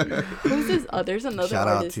 Who's this? Oh, there's another Shout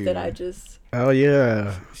out artist to- that I just. Oh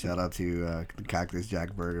yeah. Shout out to Cactus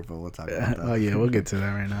Jack Burger, but we'll talk about that. Oh yeah, we'll get to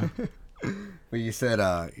that right now. But you said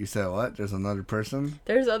what? There's another person?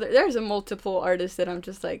 There's a multiple artists that I'm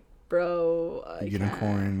just like, bro. I can't.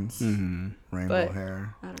 Unicorns, Mm-hmm. rainbow But-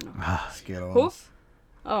 hair, I don't know. Skittles. Who?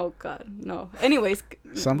 Oh God, no. Anyways,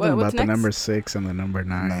 Something about what's the next? number 6 and the number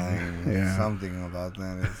 9. Yeah. Something about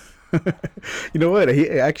that is You know what? He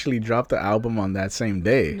actually dropped the album on that same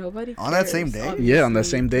day. Nobody On that cares, same day? Yeah, on the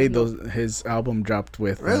obviously. same day, No. his album dropped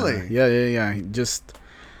with. Really? Yeah. He just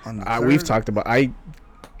on the we've third? talked about. I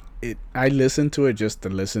listened to it just to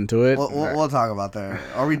listen to it. We'll talk about that.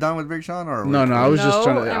 Are we done with Big Sean or? No, I was just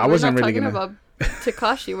trying to. and I we're wasn't not really talking gonna. about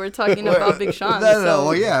Tekashi. We're talking about Big Sean. No, so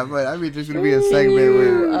well, yeah, but I mean, there's gonna be a Can segment you,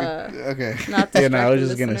 where. Okay. Not Yeah, no, I was distract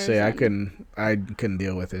just the gonna say listeners I couldn't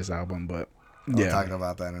deal with his album, but We'll yeah, talk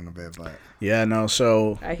about that in a bit, but yeah, no.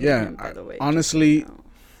 So I hate yeah, him, by the way. honestly, No.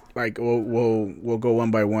 like we'll go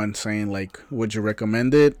one by one, saying like, would you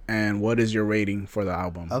recommend it, and what is your rating for the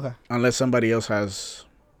album? okay. Unless somebody else has,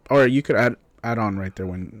 or you could add on right there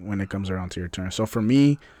when it comes around to your turn. So for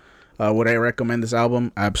me, would I recommend this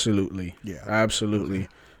album? Absolutely. Yeah. Absolutely.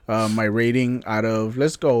 My rating out of,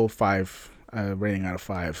 let's go 5. Rating out of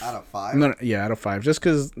 5. Out of 5. No, yeah, out of 5. Just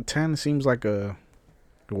because 10 seems like a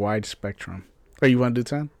wide spectrum. Oh, you want to do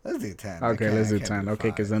 10? Let's do 10. Okay, let's do 10. Okay,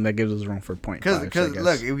 because then that gives us room for 0.5. Because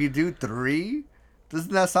look, if you do 3,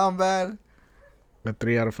 doesn't that sound bad? A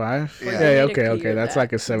 3 out of 5? Yeah. Yeah, You need to okay. clear That's that.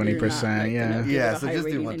 like a You're not, 70%. like, Yeah. gonna give Yeah, it a so high just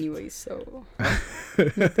do rating one. anyway, so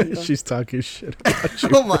She's talking shit about you.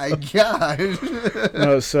 Oh my god.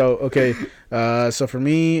 No, so okay. So for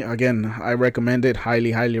me, again, I recommend it.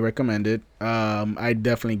 Highly recommend it. I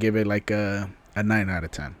definitely give it like a 9 out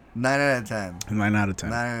of 10. 9 out of 10. 9 out of 10.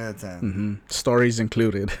 9 out of 10. Mm-hmm. Stories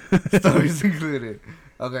included. Stories included.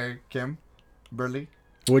 Okay, Kim, Burley.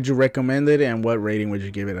 Would you recommend it, and what rating would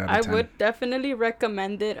you give it out of I 10? would definitely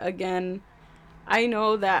recommend it. Again, I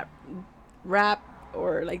know that rap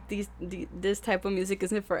or like this type of music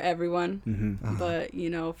isn't for everyone, Mm-hmm.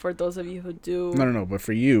 but for those of you who do, No, but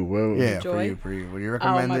for you, well, Yeah, Enjoy. for you. Would you oh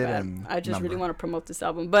recommend my it? bad, And I just really number? want to promote this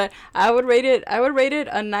album, but I would rate it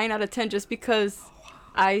a 9 out of 10 just because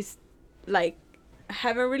I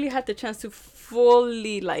haven't really had the chance to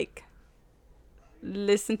fully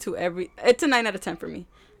listen to it's a 9 out of 10 for me.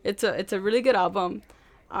 It's a really good album.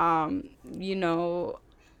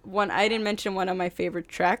 One I didn't mention one of my favorite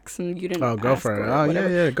tracks, and you didn't. Oh, go ask for it. or Oh, whatever.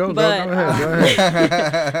 yeah. Go But, ahead.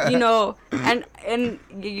 Go ahead. and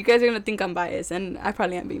you guys are gonna think I'm biased, and I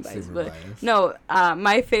probably am being biased, Super but biased. no,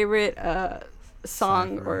 my favorite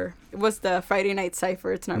song Cypher. was the Friday Night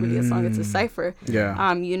Cipher. It's not really a song; it's a cipher. Yeah.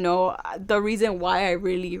 The reason why I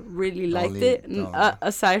really liked leave- it, don't.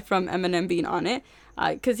 aside from Eminem being on it,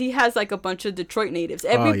 because he has like a bunch of Detroit natives.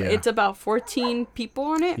 Yeah. It's about 14 people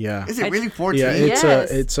on it. Yeah. Is it I- really 14? Yeah, Yes.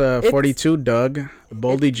 it's 42 Doug,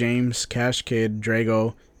 Boldy James, Cash Kid,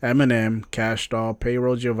 Drago, Eminem, Cash Doll,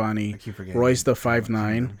 Payroll Giovanni, keep forgetting Royce the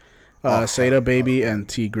 5'9", Seda Baby, and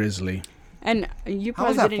T Grizzly. And you How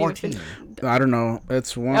is probably that didn't 14? even. I don't know.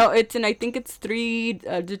 It's one. Oh, I think it's 3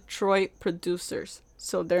 Detroit producers.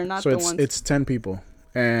 So they're not so the it's ones. it's 10 people,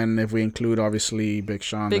 and if we include obviously Big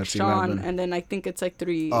Sean, Big that's Sean, 11. and then I think it's like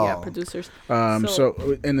 3 Oh. producers.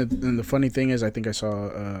 So and the funny thing is, I think I saw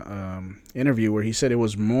a interview where he said it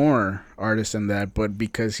was more artists than that, but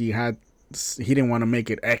because he didn't want to make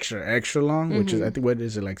it extra long, which is I think what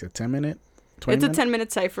is it like a 10-minute, 20 It's a minute?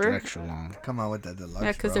 10-minute cipher. Extra long. Come on with that deluxe.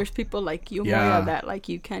 Yeah, because bro. there's people like you, Yeah. Moya, that like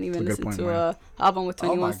you can't even That's a good listen point, to Moya. a album with Oh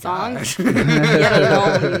 21 my songs, gosh. let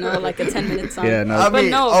alone like a 10-minute song. Yeah, no. I But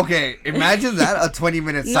mean, no. okay, imagine that, a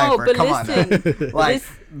 20-minute No, cipher. but Come on. listen, Like, this-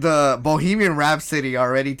 the Bohemian Rhapsody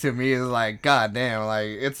already to me is like, god damn, like,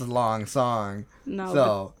 it's a long song. No,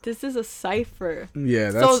 So- but this is a cipher.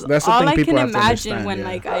 Yeah, So that's the all thing I people can have to imagine understand, when yeah.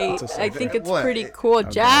 like It's a I cipher. think it's What? pretty cool.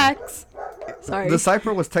 Jax. Sorry. The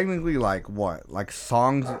cipher was technically like what? Like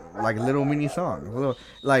songs, like little mini songs.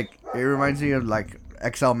 Like, it reminds me of like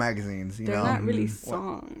XL magazines, you They're know? not really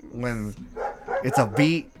songs. When it's a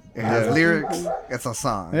beat, it has Yeah. lyrics, it's a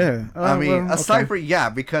song. Yeah. I mean, well, a okay. cipher, yeah,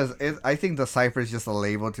 because I think the cipher is just a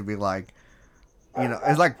label to be like,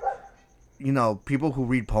 it's like, people who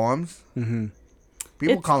read poems. Mm-hmm.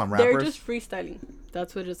 People call them rappers. They're just freestyling.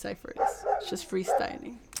 That's what a cipher is. It's just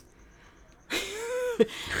freestyling.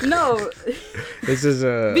 No. This is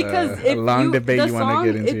Because a long debate the you want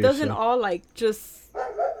to get into. It doesn't all like just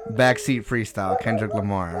Backseat freestyle, Kendrick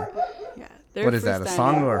Lamar. yeah. They're What is that? A freestyling.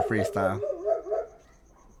 song or a freestyle?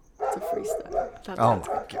 It's a freestyle. Oh That's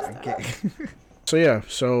my freestyle. god. Okay. So yeah,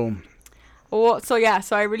 so Well, so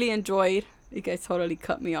I really enjoyed. You guys totally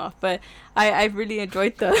cut me off, but I really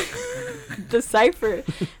enjoyed the the cipher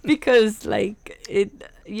because like it,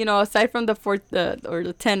 you know, aside from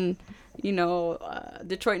the 10, you know,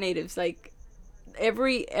 Detroit natives, like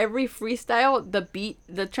every freestyle, the beat,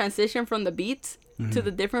 the transition from the beats to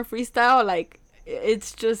the different freestyle, like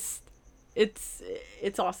it's just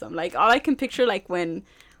it's awesome. Like all I can picture like when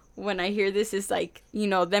I hear this is like, you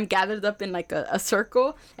know, them gathered up in like a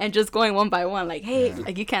circle and just going one by one, like, hey,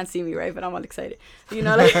 like you can't see me, right? But I'm all excited, you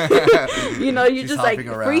know, like, you know, you're She's just like hopping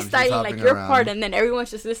around. She's freestyling like hopping your around. part, and then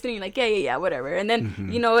everyone's just listening, like, yeah, whatever. And then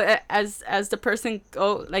you know, as the person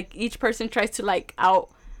like each person tries to like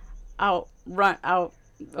run out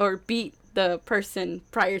or beat the person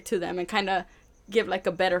prior to them and kind of give like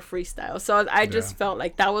a better freestyle. So I just felt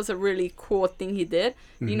like that was a really cool thing he did.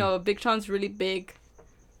 You know, Big Sean's really big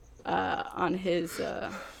on his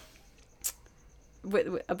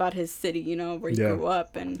about his city, you know, where he grew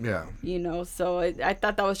up, and you know, so I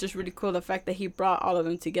thought that was just really cool, the fact that he brought all of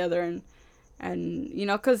them together, and you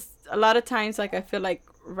know, because a lot of times like I feel like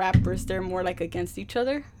rappers, they're more like against each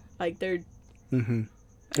other, like they're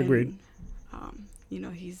agreed. And, you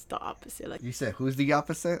know, he's the opposite. Like You said who's the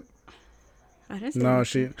opposite? I didn't say No,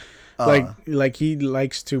 anything. she like he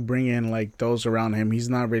likes to bring in like those around him. He's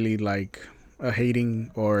not really like a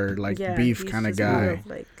hating or like Yeah, beef he's kind of just more guy. of,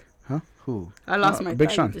 like, Who? I lost my Big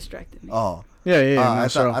thought, Sean. you distracted me. Oh. Yeah. I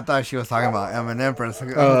thought she was talking about Eminem for a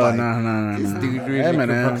second. I Oh was like, no. This dude really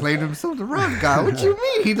Eminem. proclaimed himself the rap guy. What you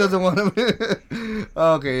mean he doesn't want to?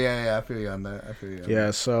 Okay, yeah, I feel you on that.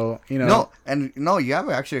 Yeah, so you know. No, you have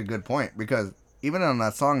actually a good point, because even on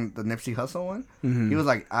that song, the Nipsey Hussle one, he was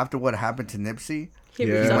like, after what happened to Nipsey, He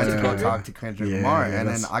Yeah. reached he out went to to go Kendrick. talk to Kendrick Yeah, Lamar, yeah, and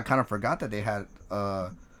then that's- I kind of forgot that they had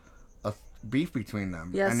a beef between them.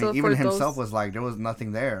 Yeah, and so even for himself those- was like, there was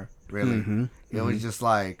nothing there really. Mm-hmm. It was just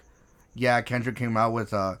like, yeah, Kendrick came out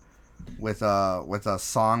with a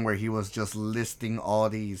song where he was just listing all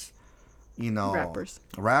these, you know,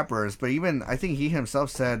 rappers. But even I think he himself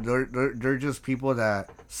said they're just people that,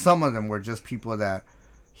 some of them were just people that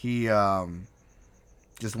he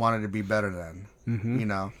just wanted to be better than, you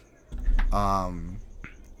know,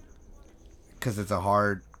 because it's a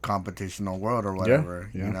hard competitional world or whatever,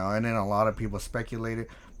 Yeah. you know. And then a lot of people speculated,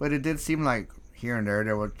 but it did seem like here and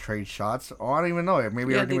there would trade shots. Oh, I don't even know.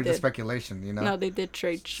 Maybe Yeah, everything they was just did. speculation, you know. No, they did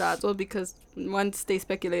trade shots. Well, because once they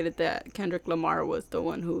speculated that Kendrick Lamar was the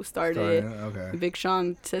one who started it, Okay. Big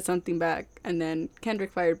Sean said something back, and then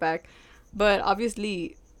Kendrick fired back. But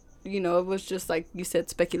obviously, you know, it was just like you said,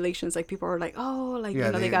 speculations. Like people were like, oh, like Yeah,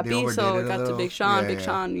 you know, they got they beef, so overdid it it a got to little. Big Sean. Yeah, Big yeah.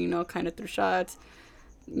 Sean, you know, kind of threw shots.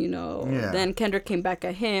 You know, Yeah. then Kendrick came back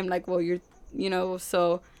at him like, well, you're, you know,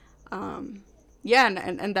 so, yeah,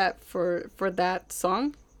 and that for that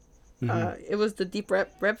song. It was the deep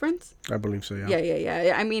reverence. I believe so. Yeah.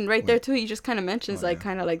 Yeah. I mean, right there too, he just kind of mentions like,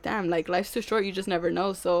 kind of like, damn, like life's too short. You just never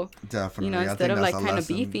know. So Definitely. you know, I instead think of that's like a kind of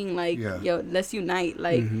lesson. beefing, like, Yeah. yo, let's unite.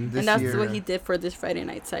 Like, This and that's year- what he did for this Friday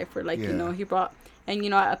Night Cypher. Like, you Yeah. know, he brought, and you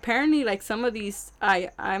know, apparently like some of these,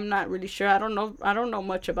 I'm not really sure. I don't know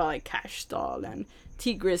much about like Cash Doll and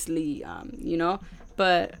T Grizzly, you know,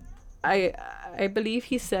 but I believe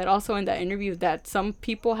he said also in that interview that some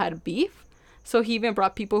people had beef. So he even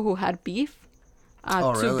brought people who had beef.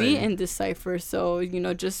 Oh, to really? be in this cipher, so you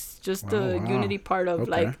know, just the wow. unity part of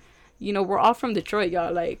Okay. like, you know, we're all from Detroit,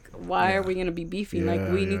 y'all. Like, why are we gonna be beefing? Like,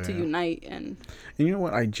 Yeah, we need to yeah. unite. And And you know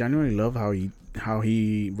what? I genuinely love how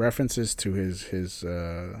he references to his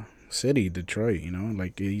city, Detroit. You know,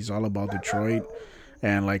 like he's all about Detroit,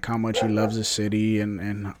 and like how much he loves the city,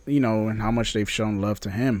 and you know, and how much they've shown love to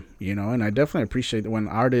him. You know, and I definitely appreciate when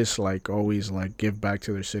artists like always like give back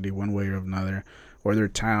to their city one way or another, or their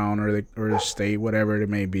town, or their state, whatever it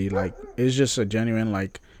may be. Like it's just a genuine,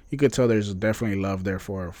 like you could tell there's definitely love there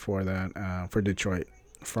for that for Detroit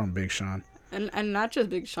from Big Sean. and not just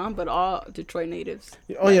Big Sean, but all Detroit natives.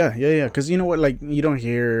 Oh yeah. Because you know what, like you don't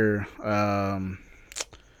hear.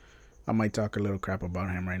 I might talk a little crap about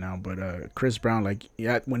him right now, but Chris Brown, like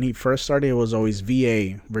when he first started, it was always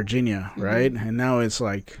VA, Virginia, right? And now it's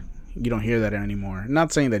like you don't hear that anymore.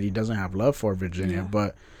 Not saying that he doesn't have love for Virginia,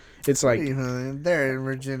 but it's like They're in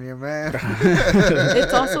Virginia, man.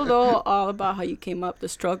 It's also though all about how you came up, the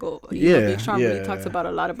struggle. You know, Yeah, Big Sean really yeah. talks about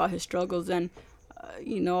a lot about his struggles, and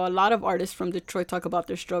you know, a lot of artists from Detroit talk about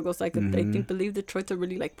their struggles. Like, I believe Detroit's a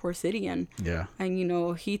really, like, poor city. And, you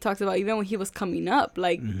know, he talks about even when he was coming up,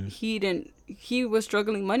 like, he was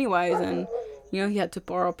struggling money-wise. And, you know, he had to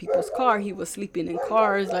borrow people's car. He was sleeping in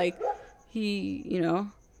cars. Like, you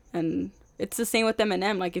know, and it's the same with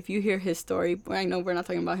Eminem. Like, if you hear his story, I know we're not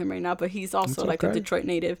talking about him right now, but he's also, like, a Detroit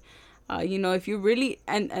native. You know, if you really,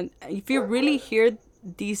 and if you really hear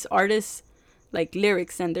these artists, like,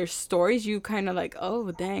 lyrics and their stories, you kind of like,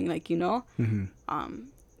 oh dang, like, you know,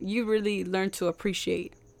 you really learn to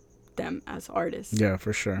appreciate them as artists. Yeah,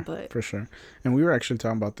 for sure. For sure. And we were actually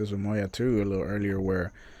talking about this with Moya too a little earlier,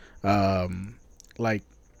 where like,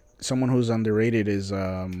 someone who's underrated is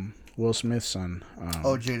Will Smith's son.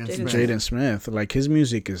 Jaden Smith. Like, his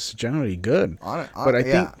music is generally good, but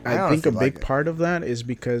I think a big part of that is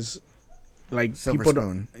because, like, Silver people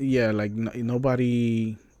Spoon. don't, like,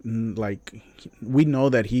 nobody, like, we know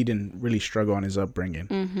that he didn't really struggle on his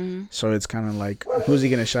upbringing, so it's kind of like, who's he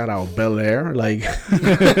gonna shout out? Bel Air, like,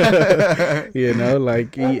 you know,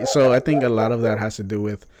 like, so I think a lot of that has to do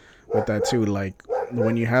with that too. Like,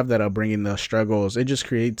 when you have that upbringing, the struggles, it just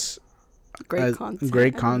creates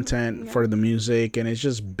great content for the music, and it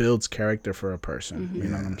just builds character for a person. You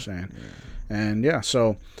know what I'm saying? And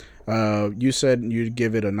so you said you'd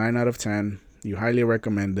give it a 9 out of 10. You highly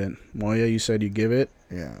recommend it. Moya, you said you give it.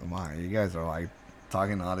 Yeah, my, you guys are like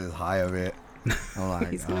talking all this high of it. I'm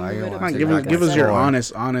like, give us your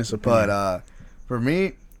honest opinion. But for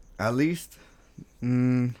me, at least,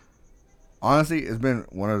 honestly, it's been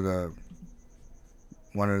one of the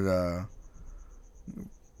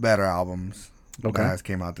better albums that has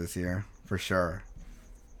came out this year, for sure.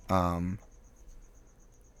 I'll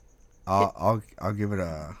give it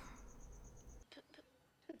a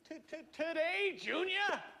today,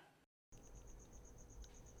 Junior.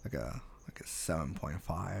 like a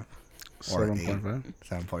 7.5 or 7.5.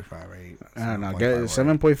 7.5 or 8. I don't know. Get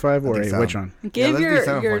 7.5 or 8. Which one? Give your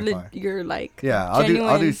your like. Yeah, I'll do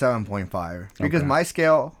 7.5 because my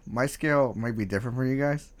scale might be different for you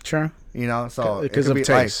guys. Sure. You know, so because of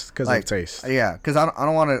taste. Because of taste. Yeah, because I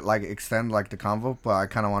don't want to like extend like the convo, but I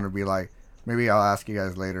kind of want to be like, maybe I'll ask you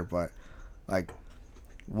guys later, but like,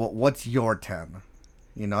 what's your 10?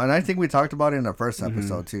 You know, and I think we talked about it in the first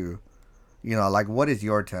episode too. You know, like, what is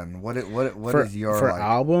your 10? What is your for like,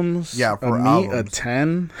 albums? Yeah, for me, albums. a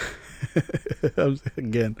 10.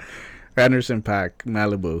 Again, Anderson .Paak,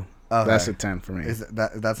 Malibu. Okay. That's a 10 for me. Is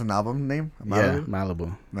that's an album name? Malibu? Yeah,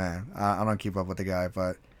 Malibu. Man, I don't keep up with the guy,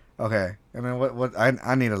 but okay. And then what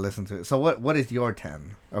I need to listen to it. So what is your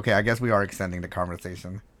 10? Okay, I guess we are extending the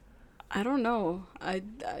conversation. I don't know. I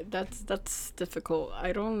that's difficult.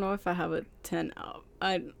 I don't know if I have a 10 out.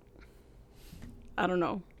 I don't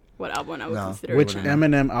know what album I would consider. Which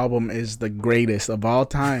Eminem album is the greatest of all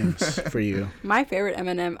times for you? My favorite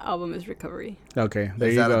Eminem album is Recovery. Okay, there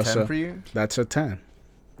is you that go. A 10 for you? That's a 10.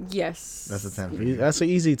 Yes. That's a 10 for you. That's an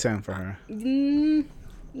easy 10 for her.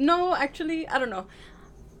 No, actually, I don't know.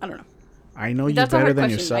 I know you better than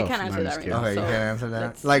yourself. I can't answer that right now. Okay, you can't answer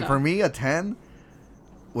that. Like, for me, a 10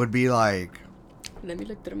 would be like. Let me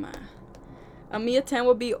look through my. A me a 10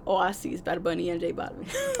 would be Oasis, Bad Bunny, and J Balvin.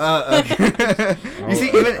 Okay. You see,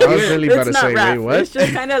 even I was really about to say, wait, what? It's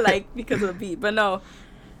just kind of like because of the beat, but no,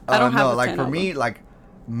 I don't have a 10 like for album. me, like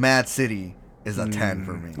Mad City is a 10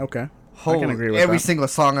 for me. Okay, I can agree with every single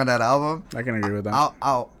song on that album. I can agree with that.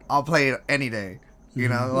 I'll play it any day. You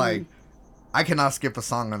know, like I cannot skip a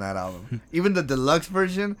song on that album. Even the deluxe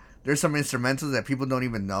version, there's some instrumentals that people don't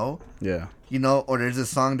even know. Yeah. You know, or there's a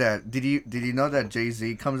song that did you know that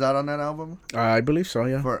Jay-Z comes out on that album? I believe so.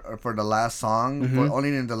 Yeah. For the last song, but only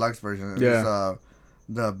in the deluxe version. Yeah.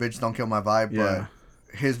 The Bitch Don't Kill My Vibe, but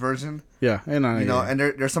his version. Yeah, and you know, and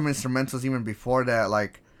there's some instrumentals even before that,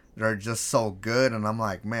 like they're just so good, and I'm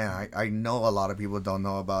like, man, I know a lot of people don't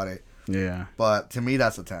know about it. Yeah. But to me,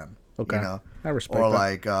 that's a 10. Okay. You know, I respect or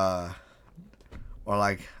that.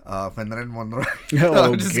 Fernand Monroy.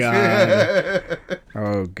 Oh god.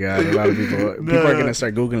 Oh god. A lot of people are gonna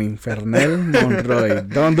start googling Fernand Monroy.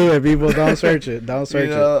 Don't do it, people. Don't search it. Don't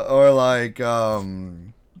search it. Or like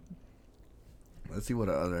let's see what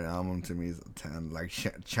other album to me is a 10. Like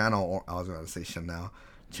Channel. I was gonna say Chanel.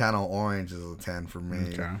 Channel Orange is a 10 for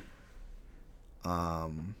me. Okay. A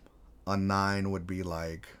 9 would be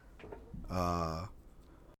like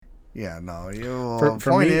yeah, no.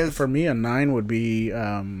 For me, a 9 would be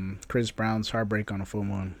Chris Brown's "Heartbreak on a Full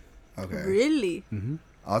Moon." Okay. Really? Mm-hmm.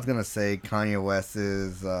 I was gonna say Kanye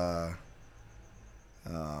West's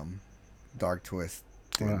Dark Twist.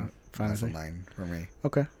 That's a 9 for me.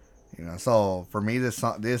 Okay. You know, so for me, this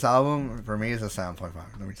album for me is a 7.5.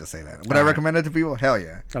 Let me just say that. Would I recommend it to people? Hell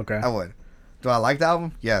yeah. Okay. I would. Do I like the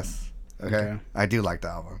album? Yes. Okay. I do like the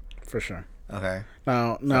album. For sure. Okay.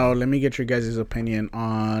 Now, let me get your guys' opinion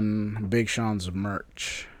on Big Sean's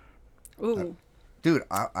merch. Ooh. Dude,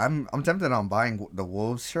 I'm tempted on buying the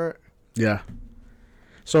Wolves shirt. Yeah.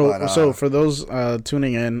 So for those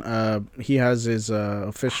tuning in, he has his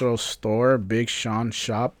official store,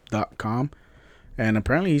 BigSeanShop.com, and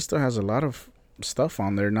apparently he still has a lot of stuff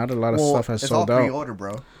on there. Not a lot of stuff has sold out. It's all pre-order,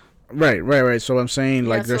 bro. Right. So I'm saying,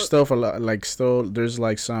 like, there's still a lot, like, there's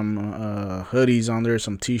like some hoodies on there,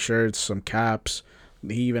 some T-shirts, some caps.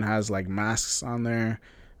 He even has like masks on there.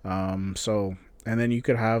 And then you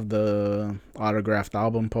could have the autographed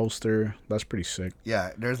album poster. That's pretty sick. Yeah,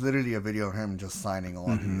 there's literally a video of him just signing all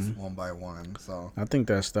these one by one. So I think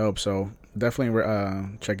that's dope. So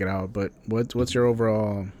definitely check it out. But what's your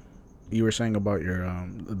overall? You were saying about your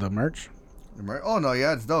the merch. The merch? Oh no,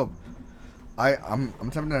 yeah, it's dope. I'm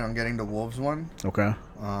tempted on getting the Wolves one. Okay.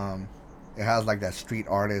 It has like that street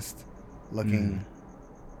artist looking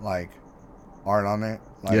like art on it.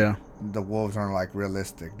 Like, yeah. The wolves aren't like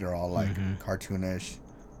realistic. They're all like cartoonish.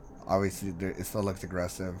 Obviously, it still looks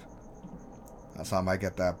aggressive. So I might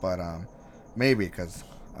get that, but maybe because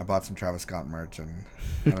I bought some Travis Scott merch and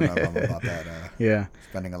I don't know if I'm about that. Yeah.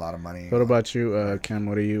 Spending a lot of money. What about you, Cam?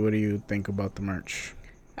 What do you think about the merch?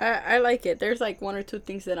 I like it. There's like one or two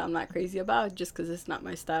things that I'm not crazy about just because it's not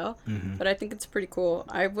my style. But I think it's pretty cool.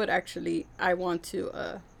 I want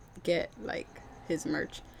to get like his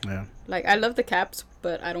merch. Yeah. Like, I love the caps,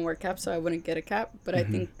 but I don't wear caps, so I wouldn't get a cap. But I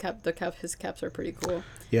think his caps are pretty cool.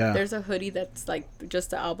 Yeah. There's a hoodie that's like just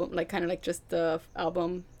the album, like kind of like just the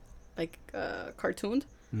album, like cartooned.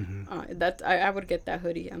 That I would get that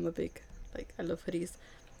hoodie. I'm a big, like, I love hoodies.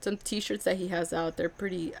 Some T-shirts that he has out, they're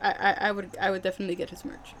pretty. I would definitely get his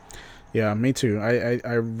merch. Yeah, me too.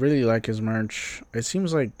 I really like his merch. It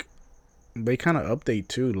seems like they kind of update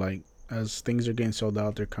too, like, as things are getting sold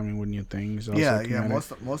out, they're coming with new things. Yeah.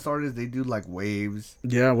 Most artists, they do like waves.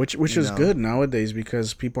 Yeah, which is good nowadays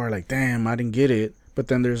because people are like, damn, I didn't get it. But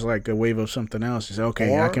then there's like a wave of something else. You say,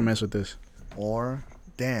 okay, I can mess with this. Or,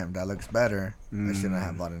 damn, that looks better. I shouldn't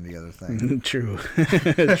have bought any other thing. True.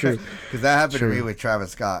 True. Because that happened to me with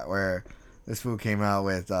Travis Scott, where this fool came out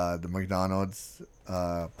with the McDonald's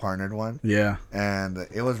partnered one. Yeah. And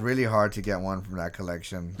it was really hard to get one from that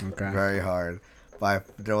collection. Okay. Very hard. But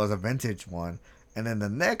there was a vintage one, and then the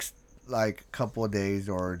next like couple of days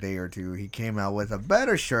or a day or two, he came out with a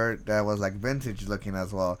better shirt that was like vintage looking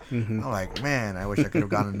as well. I'm like, man, I wish I could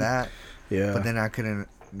have gotten that. Yeah. But then I couldn't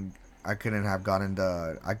have gotten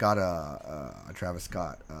I got a Travis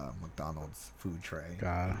Scott McDonald's food tray.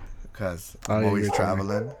 Because I'm always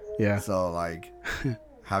traveling. Yeah. So like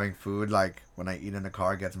having food, like when I eat in the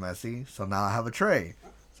car, gets messy. So now I have a tray.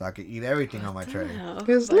 So I could eat everything on my tray.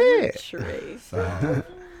 It's lit. Tray. So,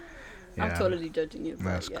 I'm totally judging you.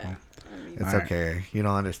 That's cool. I mean, it's okay. You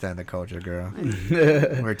don't understand the culture, girl.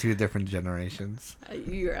 We're two different generations.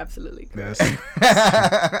 You're absolutely correct.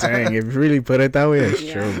 Dang, if you really put it that way,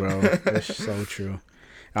 it's true, bro. It's so true.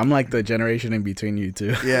 I'm like the generation in between you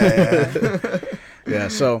two. Yeah. Yeah.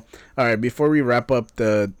 So, all right. Before we wrap up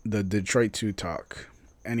the Detroit 2 talk,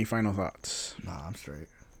 any final thoughts? Nah, I'm straight.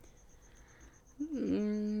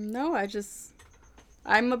 No,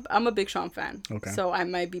 I'm a Big Sean fan. Okay. So I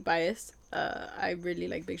might be biased. I really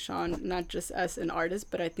like Big Sean, not just as an artist,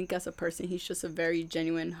 but I think as a person, he's just a very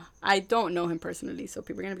genuine. I don't know him personally, so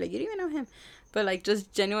people are gonna be like, you don't even know him, but like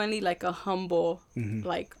just genuinely like a humble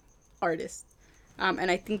like artist. And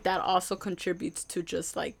I think that also contributes to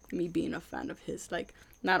just like me being a fan of his, like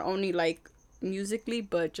not only like musically,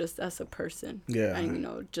 but just as a person. Yeah.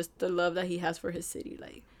 And just the love that he has for his city,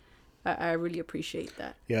 like. I really appreciate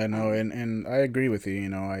that. Yeah, no, and I agree with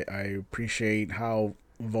you. I appreciate how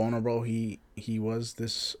vulnerable he was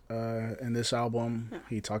in this album. Yeah.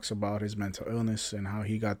 He talks about his mental illness and how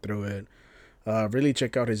he got through it. Really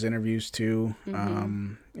check out his interviews too.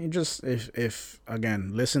 And just if again,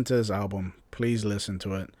 listen to his album. Please listen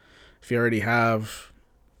to it. If you already have,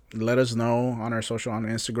 let us know on our social, on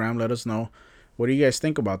Instagram. Let us know. What do you guys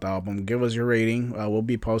think about the album? Give us your rating. We'll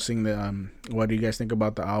be posting the what do you guys think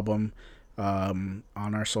about the album on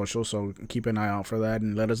our social, so keep an eye out for that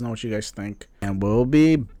and let us know what you guys think. And we'll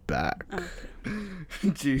be back. Okay.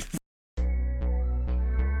 Jeez.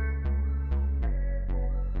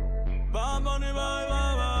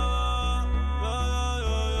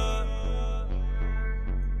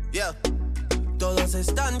 Yeah. Todos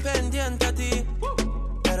están pendientes a ti,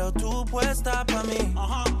 pero tú puesta pa' mí.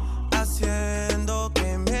 Haciendo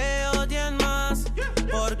que me odien más,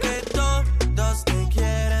 porque todos te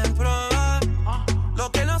quieren probar.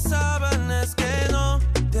 Lo que no saben es que no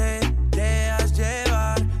te dejas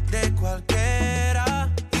llevar de cualquier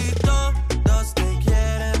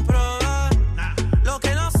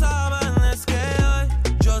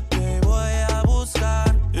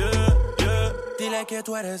Dile que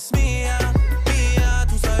tú eres mía, mía,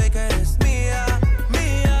 tú sabes que eres mía,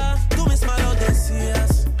 mía, tú misma lo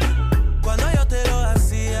decías cuando yo te lo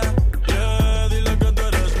hacía. Yeah, dile que tú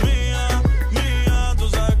eres mía, mía, tú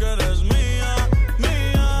sabes que eres mía,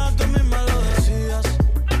 mía, tú misma lo decías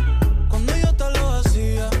cuando yo te lo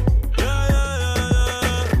hacía. Yeah, yeah, yeah,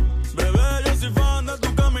 yeah. Bebé, yo soy fan de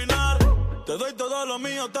tu caminar, te doy todo lo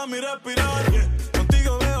mío hasta mi respirar.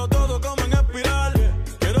 Contigo veo todo como en espiral.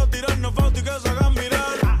 Quiero tirarnos fotos y que se hagan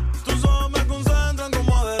mirar. Tus ojos me concentran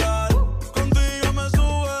como adelar. Contigo me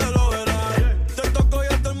sube el overall. Te toco y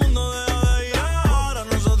hasta el mundo deja de llegar. A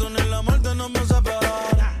nosotros ni la muerte nos va a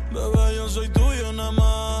separar. Bebé, yo soy tuyo nada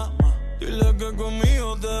más. Dile que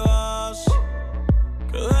conmigo te vas.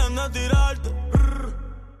 Que dejen de tirarte.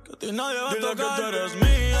 Que a ti nadie va a tocar. Dile que tú eres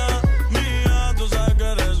mía, mía. Tú sabes que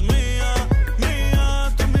eres mía,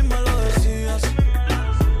 mía. Tú misma lo decías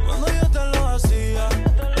cuando yo te lo hacía.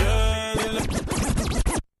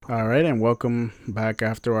 All right, and welcome back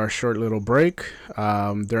after our short little break.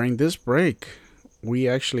 During this break, we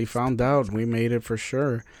actually found out, we made it for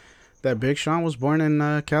sure, that Big Sean was born in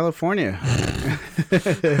California.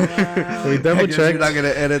 We double checked. You're not gonna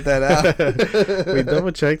edit that out. We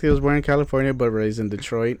double checked. He was born in California, but raised in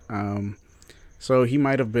Detroit. So he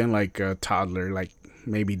might have been like a toddler, like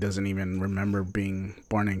maybe doesn't even remember being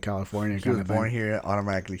born in California. He was born here,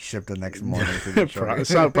 automatically shipped the next morning to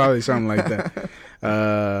Detroit. Probably something like that.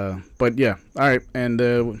 But yeah, all right. And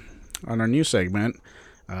on our new segment,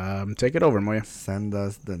 take it over, Moya. Send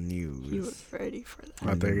us the news. He was ready for that.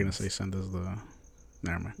 I thought you were gonna say send us the.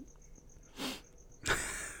 Never mind.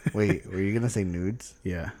 Wait, were you gonna say nudes?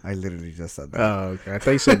 Yeah, I literally just said that. Oh, okay. I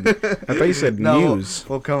thought you said no, news.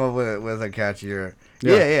 We'll come up with a catchier.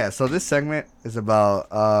 Yeah. So this segment is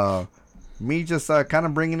about me just kind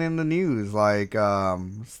of bringing in the news, like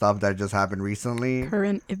stuff that just happened recently.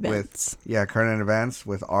 Current events. Current events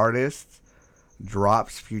with artists,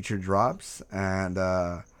 drops, future drops, and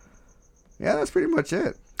that's pretty much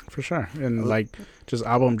it. For sure. And like just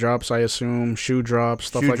album drops, I assume, shoe drops,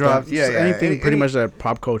 stuff like drops, that. Yeah, anything pretty much that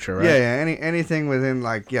pop culture, right? Yeah. Anything within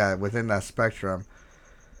within that spectrum.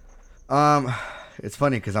 It's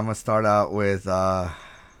funny because I'm gonna start out with the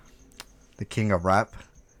king of rap.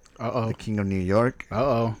 The king of New York.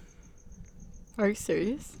 Are you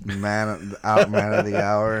serious? Man of the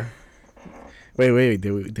hour. Wait.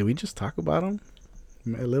 Did we just talk about him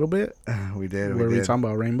a little bit? We did. Were we talking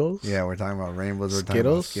about rainbows? Yeah, we're talking about rainbows. Skittles? We're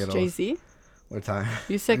talking about Skittles. Jay-Z? We're talking.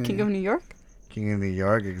 You said King of New York? King of New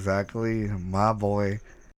York, exactly. My boy.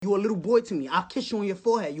 You a little boy to me. I'll kiss you on your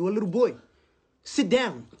forehead. You a little boy. Sit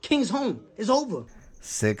down. King's home. It's over.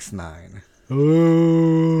 6ix9ine.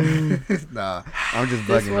 Ooh. Nah, I'm just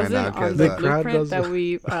bugging right now because the blueprint that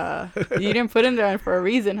we you didn't put in there for a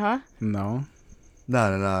reason, huh? No.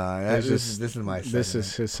 This is my segment. This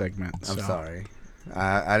is his segment. I'm sorry.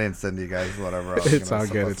 I didn't send you guys whatever. It's all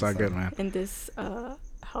good. It's all good, man. In this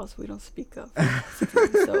house, we don't speak of.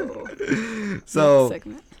 So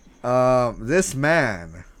segment. This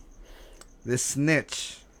man, this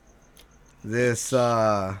snitch, this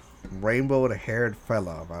rainbow-haired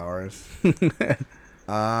fella of ours,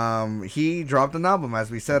 he dropped an album,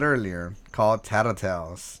 as we said earlier, called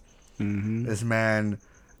Tattletales. Mm-hmm. This man,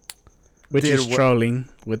 trolling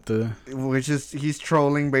with the, he's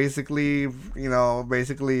trolling basically,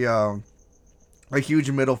 a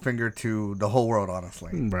huge middle finger to the whole world,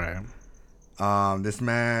 honestly. Right. This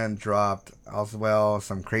man dropped as well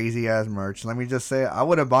some crazy ass merch. Let me just say, I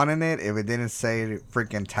would have bought in it if it didn't say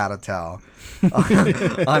freaking Tattletale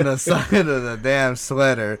on the side of the damn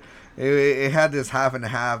sweater. It had this half and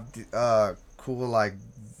half cool like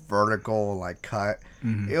vertical like cut.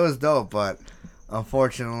 Mm-hmm. It was dope, but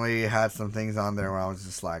unfortunately, it had some things on there where I was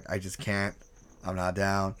just like, I just can't. I'm not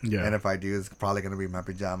down. Yeah. And if I do, it's probably gonna be my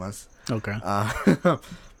pajamas. Okay.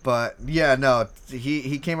 But yeah, no,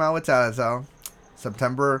 he came out with Tattletale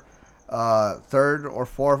September 3rd or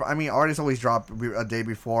 4th. I mean, artists always drop a day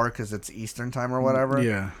before because it's Eastern time or whatever.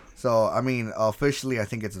 Yeah. So I mean, officially, I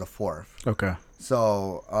think it's the 4th. Okay.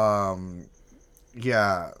 So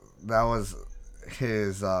yeah, that was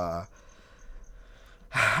his album.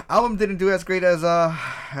 Didn't do as great as I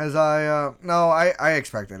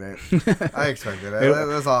expected it. I expected it.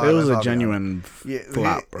 That's all. It was a genuine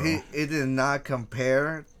flop, bro. It did not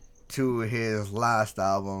compare to his last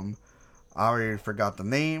album. I already forgot the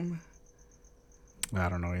name. I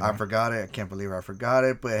don't know either. I forgot it. I can't believe I forgot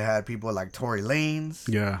it. But it had people like Tory Lanez.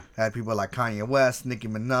 Yeah. Had people like Kanye West, Nicki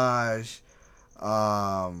Minaj.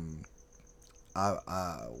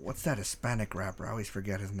 What's that Hispanic rapper? I always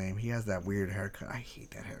forget his name. He has that weird haircut. I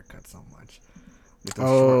hate that haircut so much. With the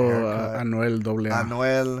short haircut. Anuel AA.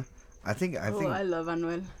 Anuel. I think I love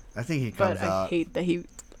Anuel. I think he comes but out. I hate that he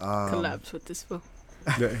collabs with this fool.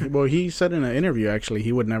 Well, he said in an interview actually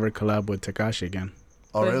he would never collab with Tekashi again.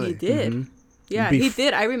 Oh, but really? He did. Mm-hmm. Yeah, he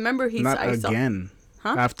did. I remember not again.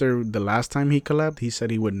 Huh? After the last time he collabed, he said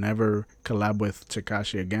he would never collab with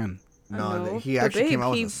Tekashi again. No, he actually came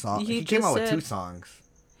out with a song. He came out with 2 songs.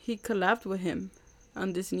 He collabed with him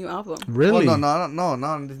on this new album. Really? Oh, no, not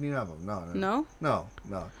on this new album. No.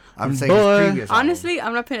 I'm saying his previous honestly, album.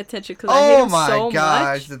 I'm not paying attention because I hate him so much. Oh my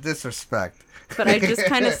gosh, the disrespect. But I just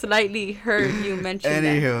kind of slightly heard you mention that.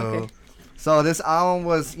 Anywho, Okay. so this album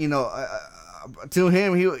was, to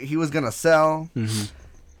him, he was gonna sell. Mm-hmm.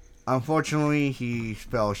 Unfortunately, he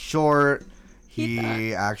fell short.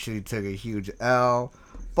 He actually took a huge L.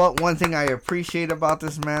 But one thing I appreciate about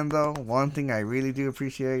this man, though, one thing I really do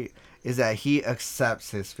appreciate, is that he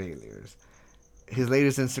accepts his failures. His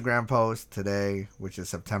latest Instagram post today, which is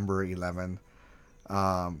September 11,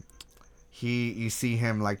 you see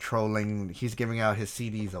him like trolling. He's giving out his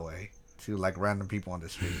CDs away to like random people on the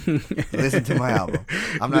street. Listen to my album.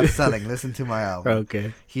 I'm not selling. Listen to my album.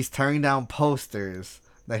 Okay. He's tearing down posters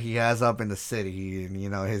that he has up in the city, and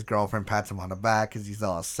his girlfriend pats him on the back because he's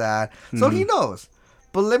all sad. So he knows.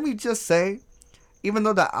 But let me just say, even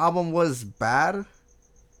though the album was bad,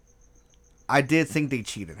 I did think they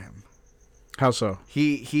cheated him. How so?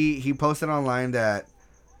 He posted online that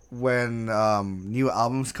when new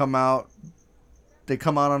albums come out, they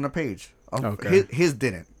come out on the page. Okay. His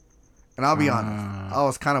didn't. And I'll be honest, I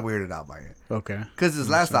was kind of weirded out by it. Okay. Because his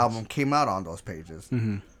last album came out on those pages.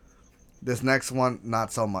 Mm-hmm. This next one,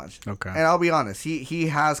 not so much. Okay. And I'll be honest, he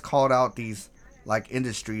has called out these like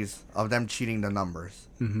industries of them cheating the numbers.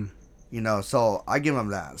 Mm-hmm. So I give him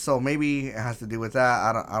that. So maybe it has to do with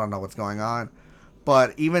that. I don't know what's going on.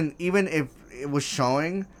 But even if it was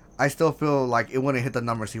showing, I still feel like it wouldn't hit the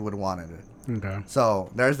numbers he would have wanted it. Okay.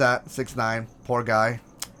 So there's that. 6ix9ine, poor guy,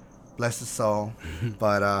 bless his soul.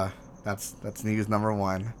 But that's news number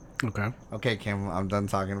 1. Okay. Okay, Kim, I'm done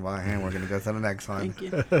talking about him. We're gonna go to the next one.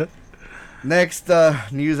 Thank you. Next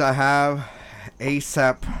news I have,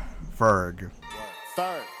 ASAP Ferg.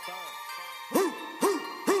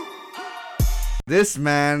 This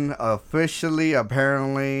man officially,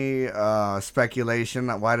 apparently, speculation.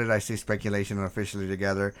 Why did I say speculation and officially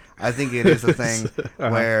together? I think it is a thing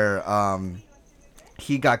where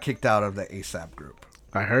he got kicked out of the ASAP group.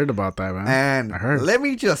 I heard about that, man. And I heard. Let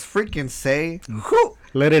me just freaking say,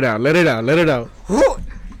 let it out.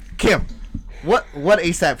 Kim, what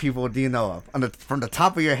ASAP people do you know of from the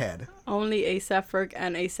top of your head? Only ASAP Ferg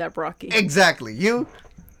and ASAP Rocky. Exactly. You?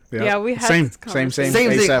 Yep. Yeah, we had same thing.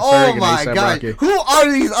 thing. Oh my god, who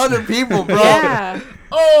are these other people, bro? Yeah.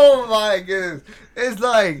 Oh my goodness, it's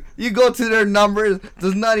like you go to their numbers,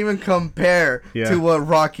 does not even compare to what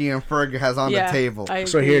Rocky and Ferg has on the table.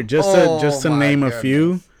 So here, just to name a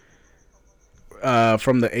few,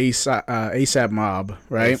 from the ASAP mob,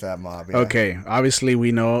 right? ASAP mob. Yeah. Okay, obviously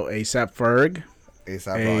we know ASAP Ferg,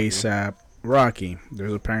 ASAP Rocky.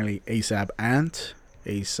 There's apparently ASAP Ant.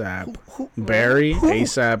 ASAP Barry,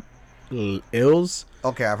 ASAP Ills.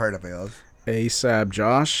 Okay, I've heard of Ills. ASAP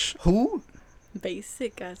Josh. Who?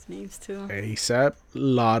 Basic ass names too. ASAP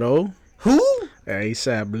Lotto. Who?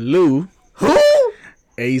 ASAP Lou. Who?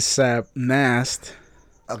 ASAP Nast.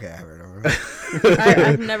 Okay, I've heard of her.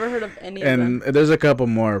 I've never heard of any of them. And there's a couple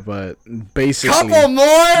more, but basically... Couple more?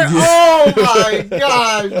 Oh my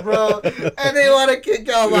gosh, bro. And they want to kick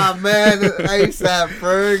out my man, ASAP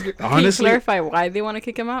Ferg. Honestly, can you clarify why they want to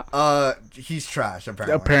kick him out? He's trash,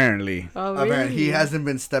 apparently. Oh, really? Apparently, he hasn't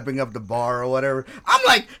been stepping up the bar or whatever. I'm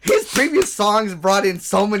like, his previous songs brought in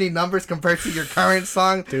so many numbers compared to your current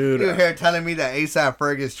song. Dude. You're here telling me that ASAP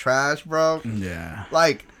Ferg is trash, bro? Yeah.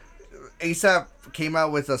 Like, ASAP came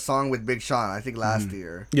out with a song with Big Sean, I think last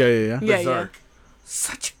year. Yeah. Berserk.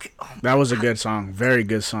 Such a good... that was a good song. Very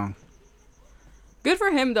good song. Good for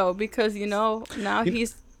him, though, because, now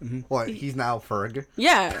he's... What? He's now Ferg?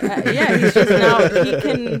 Yeah, he's just now... He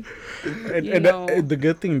can... And the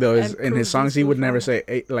good thing, though, is in his songs, he would never say,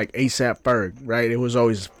 ASAP Ferg, right? It was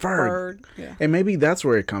always Ferg. Yeah. And maybe that's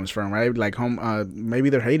where it comes from, right? Like, maybe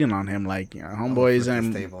they're hating on him, like, homeboys,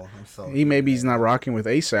 and he's not rocking with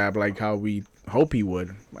ASAP like how we hope he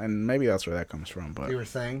would. And maybe that's where that comes from. But you were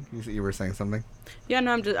saying something? Yeah,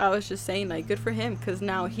 no, I was just saying, like, good for him, because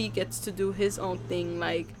now he gets to do his own thing,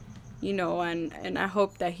 like, and I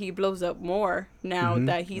hope that he blows up more now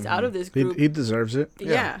that he's out of this group. He deserves it.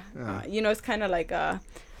 Yeah. It's kind of like, I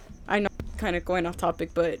know, kind of going off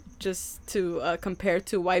topic, but just to compare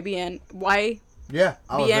to YBN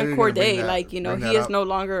Cordae, like, he is no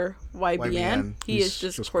longer YBN. He is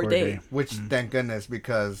just Cordae. Which, thank goodness,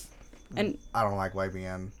 because I don't like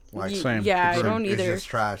YBN. Like, Same. Yeah, I don't it's either. just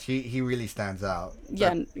trash. He really stands out.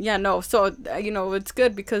 Yeah, no. So it's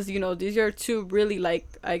good because these are two really, like,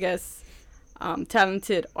 I guess,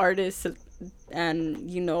 talented artists,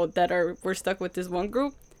 and we're stuck with this one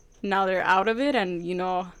group. Now they're out of it, and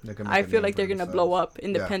I feel like they're gonna blow up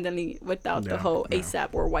independently without the whole ASAP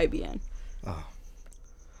or YBN. Oh.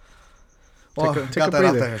 Well, got that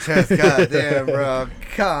off their chest. God damn, bro.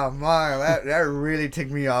 Come on. That really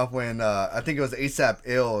ticked me off when I think it was ASAP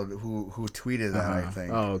Ill who tweeted that, I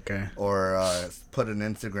think. Oh, okay. Or put an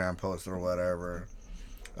Instagram post or whatever.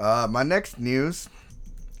 My next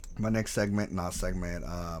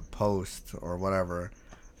post or whatever.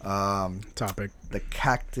 Topic. The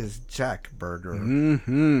Cactus Jack burger.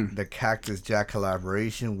 Mm-hmm. The Cactus Jack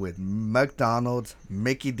collaboration with McDonald's,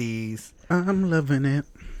 Mickey D's. I'm loving it.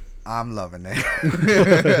 I'm loving it.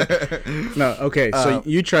 No, okay. So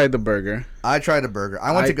you tried the burger. I tried the burger.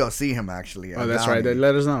 I went to go see him actually. Oh, that's right.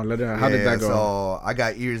 Let us know. How did that go? So I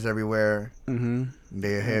got ears everywhere. Mm-hmm.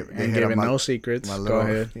 They gave no secrets. Go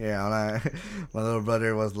ahead. Yeah, my little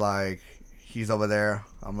brother was like, he's over there.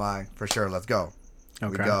 I'm like, for sure, let's go.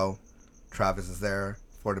 Okay. We go. Travis is there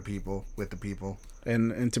for the people, with the people.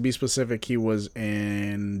 And to be specific, he was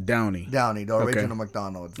in Downey. The original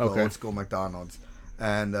McDonald's, the old school McDonald's.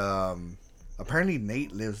 And apparently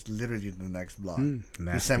Nate lives literally in the next block.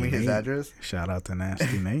 He sent me his address. Shout out to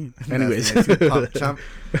Nasty Nate. Anyways.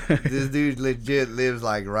 This dude legit lives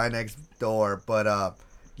like right next door. But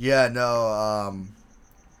that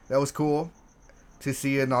was cool to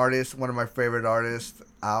see an artist, one of my favorite artists,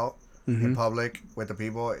 out in public with the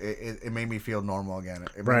people. It made me feel normal again.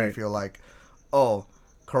 It made me feel like, oh,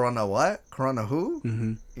 Corona what? Corona who?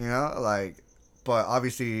 Mm-hmm. But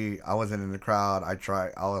obviously, I wasn't in the crowd. I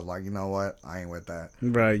was like, you know what? I ain't with that.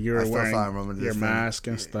 Right, you were wearing your mask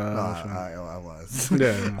and stuff. No, I was.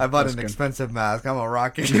 Yeah, I bought an expensive mask. I'm a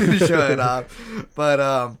rocket show it off.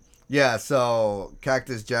 But, so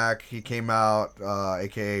Cactus Jack, he came out,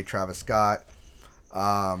 a.k.a. Travis Scott,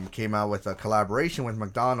 came out with a collaboration with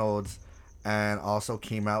McDonald's and also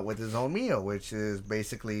came out with his own meal, which is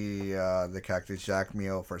basically the Cactus Jack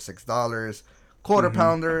meal for $6. Quarter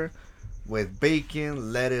pounder with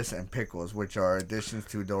bacon, lettuce, and pickles, which are additions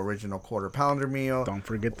to the original quarter pounder meal. Don't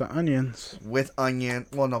forget the onions. With onion.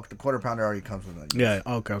 Well, no, the quarter pounder already comes with onions. Yeah,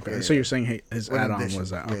 okay. Yeah, so you're saying his add-on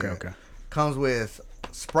was that? Okay, yeah. okay. Comes with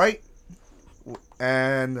Sprite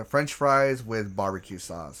and French fries with barbecue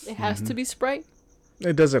sauce. It has to be Sprite?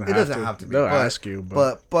 It doesn't have to be. They'll ask you.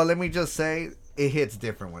 But let me just say, it hits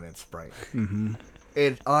different when it's Sprite. Mm-hmm.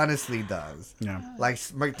 It honestly does. Yeah. Like,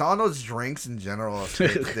 McDonald's drinks in general is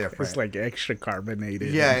different. It's like extra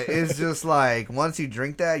carbonated. Yeah, it's just like, once you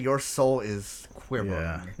drink that, your soul is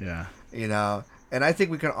quivering. Yeah. You know? And I think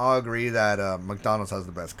we can all agree that McDonald's has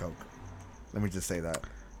the best Coke. Let me just say that.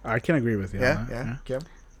 I can agree with you. Yeah. Kim?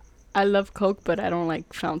 I love Coke, but I don't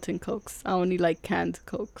like fountain Cokes. I only like canned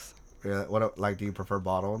Cokes. Yeah. Do you prefer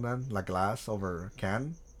bottle then? Like glass over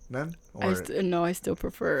can? Then? I still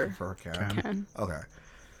prefer can. Okay.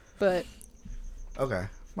 But okay.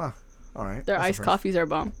 Well, all right. Their iced coffees are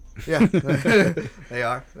bomb. Yeah. They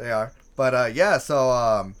are. But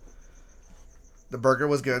so the burger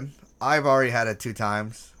was good. I've already had it 2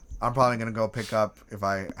 times. I'm probably gonna go pick up if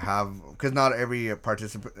I have, because not every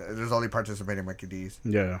participant. There's only participating Mickey D's.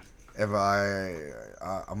 Yeah. If I'm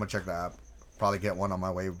gonna check the app. Probably get one on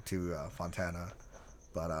my way to Fontana.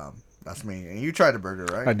 But that's me. And you tried the burger,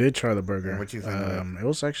 right? I did try the burger. What you think of it? It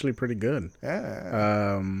was actually pretty good.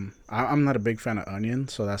 Yeah. I'm not a big fan of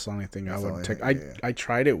onions, so that's the only thing I would take. I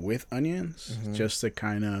tried it with onions just to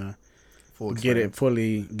kind of get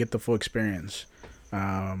the full experience.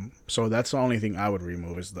 So that's the only thing I would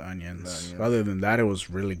remove is the onions. Other than that, it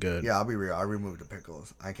was really good. Yeah, I'll be real. I removed the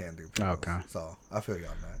pickles. I can't do pickles. Okay. So I feel you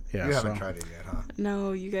on that. Yeah, you haven't tried it yet, huh?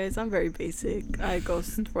 No, you guys, I'm very basic. I go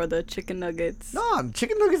for the chicken nuggets. No,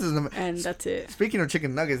 chicken nuggets is and that's it. Speaking of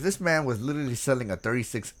chicken nuggets, this man was literally selling a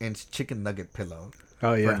 36-inch chicken nugget pillow.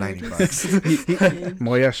 Oh yeah, for $90.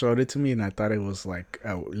 Moya showed it to me, and I thought it was like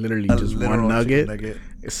literally just one nugget.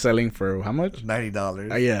 It's selling for how much?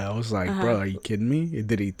 $90. Yeah, I was like, bro, are you kidding me?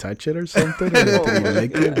 Did he touch it or something? Or did he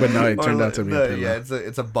lick it? But no, it turned out to be a pillow. Yeah,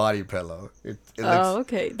 it's a body pillow. It looks,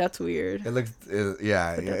 okay, that's weird. It looks,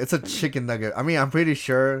 it's a chicken nugget. I mean, I'm pretty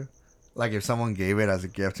sure, like, if someone gave it as a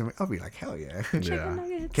gift to me, I'll be like, hell yeah. Chicken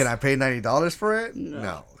nuggets. Can I pay $90 for it?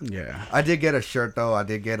 No. Yeah. I did get a shirt though. I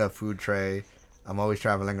did get a food tray. I'm always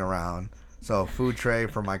traveling around, so food tray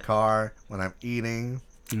for my car when I'm eating.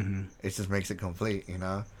 It just makes it complete, you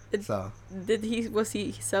know. Was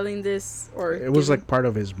he selling this or? It was like part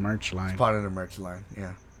of his merch line. It's part of the merch line,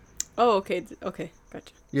 yeah. Oh, okay.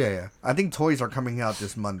 Gotcha. Yeah. I think toys are coming out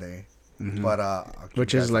this Monday. Mm-hmm. But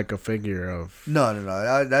which is like a figure of. No.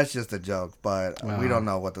 That's just a joke. But we don't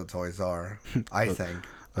know what the toys are. I think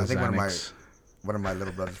one of my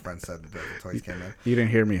little brother's friends said that the toys came in. You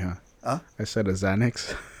didn't hear me, huh? Huh? I said a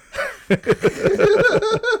Xanax.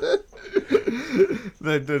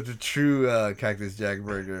 the true Cactus Jack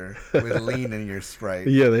burger with lean in your Sprite.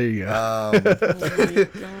 Yeah, there you go.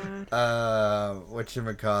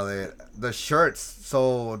 Whatchamacallit? The shirts.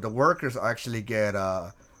 So the workers actually get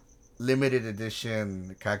limited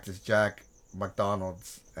edition Cactus Jack,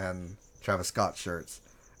 McDonald's, and Travis Scott shirts,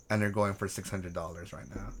 and they're going for $600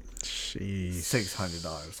 right now. Jeez.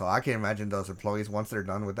 $600. So I can imagine those employees, once they're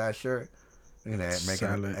done with that shirt, you know, making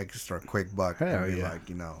an extra quick buck. Hell and be yeah. like,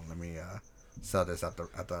 let me sell this at the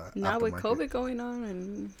now with COVID going on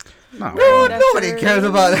and nobody cares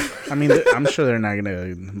about it. I mean, I'm sure they're not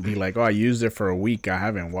gonna be like, oh, I used it for a week, I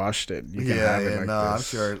haven't washed it. You can have it like this. I'm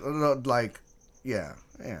sure. Like, yeah.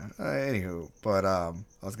 Anywho, but I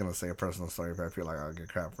was gonna say a personal story, but I feel like I'll get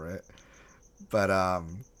crap for it. But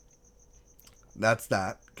that's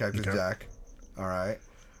that Cactus Jack. All right,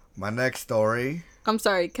 my next story. I'm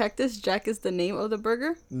sorry, Cactus Jack is the name of the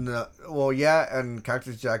burger? No, well, yeah, and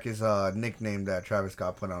Cactus Jack is a nickname that Travis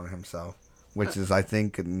Scott put on himself, which is, I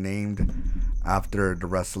think, named after the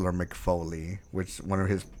wrestler Mick Foley, which one of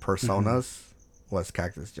his personas was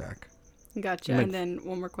Cactus Jack. Gotcha. And then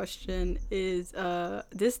one more question is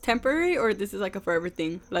this temporary or this is like a forever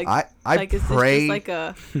thing? Like I is pray this just like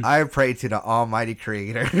a I pray to the Almighty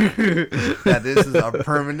Creator that this is a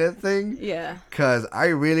permanent thing. Yeah. Cause I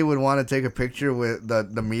really would want to take a picture with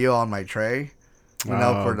the meal on my tray, for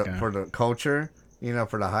the culture,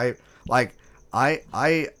 for the hype. Like I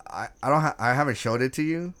haven't showed it to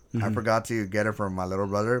you. Mm-hmm. I forgot to get it from my little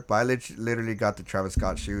brother, but I literally got the Travis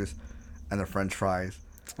Scott shoes and the French fries.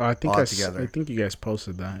 Oh, I think together. I think you guys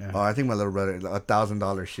posted that. Yeah. Oh, I think my little brother,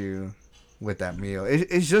 $1,000 shoe with that meal.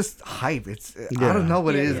 It's just hype. I don't know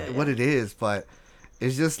what it is, but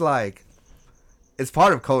it's just like it's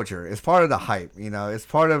part of culture. It's part of the hype. It's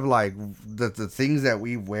part of like the things that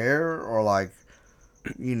we wear or like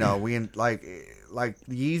we like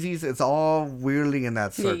Yeezys. It's all weirdly in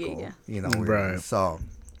that circle. Right. So.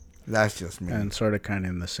 That's just me. And sort of kind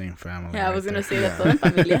of in the same family. Yeah, I was going to say that toda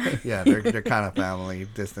familia. Yeah, they're kind of family,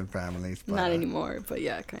 distant families. But, not anymore, but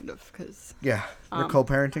yeah, kind of. Cause, yeah, they're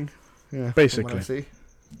co-parenting. Yeah, basically. See.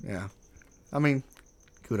 Yeah. I mean,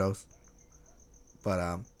 kudos.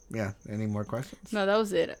 But, yeah, any more questions? No, that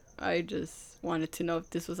was it. I just wanted to know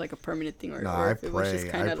if this was like a permanent thing or if it was just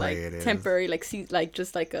kind of like temporary, like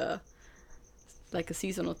just like a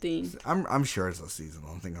seasonal thing. I'm sure it's a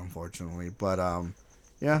seasonal thing, unfortunately. But,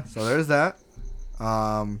 yeah, so there's that.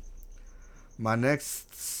 My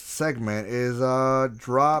next segment is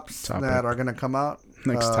drops that are gonna come out.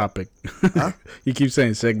 Next topic. Huh? You keep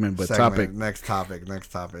saying segment, but topic. Next topic.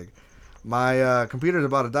 My computer's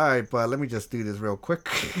about to die, but let me just do this real quick.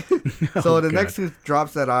 So the next two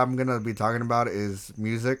drops that I'm gonna be talking about is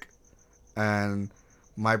music, and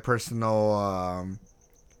my personal.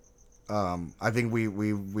 I think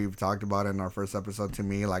we've talked about it in our first episode. To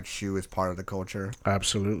me, like shoe is part of the culture.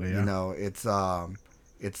 Absolutely, yeah.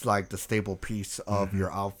 It's like the staple piece of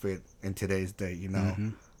your outfit in today's day.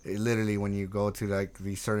 It literally, when you go to like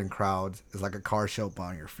these certain crowds, it's like a car show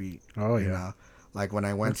on your feet. Oh yeah. Like when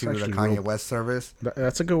I went to the Kanye West service.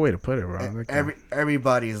 That's a good way to put it, bro.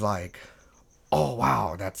 Everybody's like, "Oh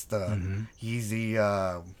wow, that's the Yeezy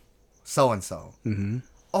so and so."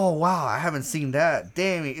 Oh, wow, I haven't seen that.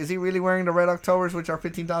 Damn, is he really wearing the Red Octobers, which are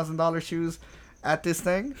 $15,000 shoes, at this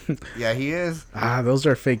thing? Yeah, he is. Those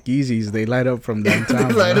are fake Yeezys. They light up from downtown.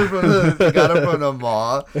 They got them from the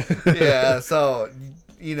mall. Yeah, so,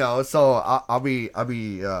 I'll be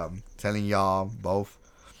telling y'all both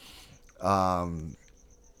some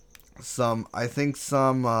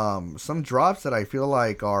drops that I feel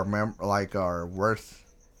like are worth,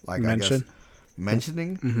 like, mentioning.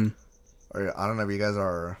 Mm-hmm. Or, I don't know if you guys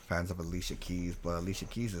are fans of Alicia Keys, but Alicia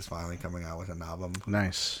Keys is finally coming out with an album.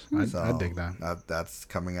 Nice. I dig that. That's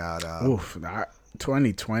coming out.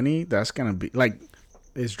 2020, that's going to be, like,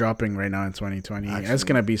 it's dropping right now in 2020. Actually, that's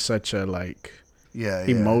going to be such a, like,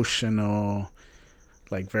 emotional,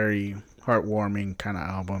 like, very heartwarming kind of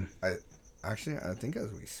album. I think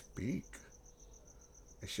as we speak,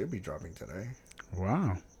 it should be dropping today.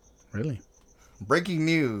 Wow. Really? Breaking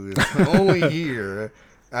news. Only here.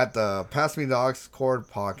 At the Pass Me the Aux Cord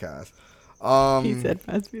podcast. He said,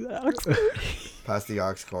 "Pass me the aux cord." Pass the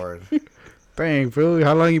aux cord. Dang, Phil,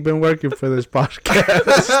 how long you been working for this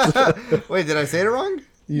podcast? Wait, did I say it wrong?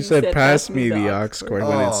 You said pass me the aux cord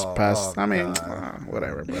when it's Oh, past. I mean, God.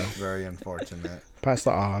 whatever, bro. Very unfortunate. Pass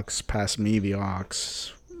the aux. Pass me the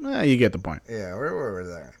aux. You get the point. Yeah, where were we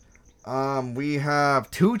there? We have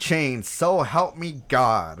 2 Chainz, So Help Me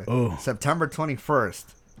God. Oh. September 21st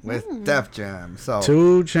with Def Jam. So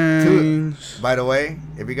 2 Chainz. By the way,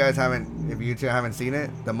 if you two haven't seen it,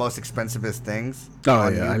 the most expensivest things. Oh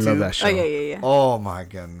on yeah, I YouTube. love that show. Oh yeah. Oh my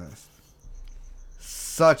goodness,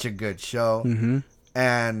 such a good show. Mm-hmm.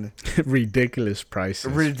 And ridiculous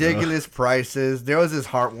prices. Ridiculous prices. There was this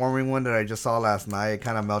heartwarming one that I just saw last night. It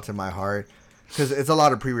kind of melted my heart because it's a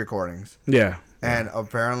lot of pre-recordings. Yeah. And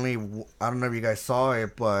apparently, I don't know if you guys saw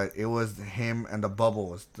it, but it was him and the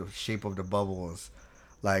bubbles, the shape of the bubbles.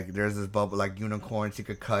 Like, there's this bubble, like unicorns, you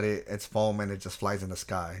could cut it, it's foam, and it just flies in the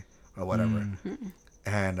sky or whatever.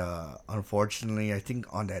 And unfortunately, I think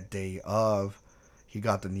on that day of, he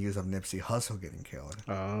got the news of Nipsey Hussle getting killed.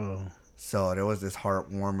 Oh. So there was this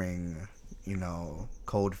heartwarming,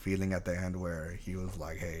 cold feeling at the end where he was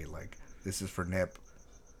like, hey, like, this is for Nip.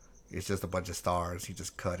 It's just a bunch of stars. He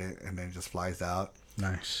just cut it and then it just flies out.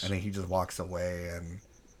 Nice. And then he just walks away and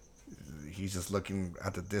he's just looking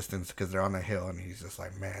at the distance because they're on a hill and he's just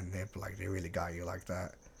like, man, Nip, like, they really got you like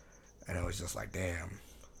that. And it was just like, damn.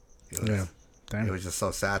 It was just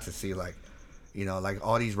so sad to see, like, like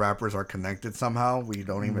all these rappers are connected somehow. We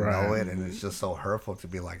don't even know it. And it's just so hurtful to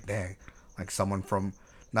be like, dang, like someone from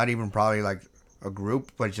not even probably like a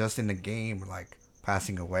group, but just in the game, like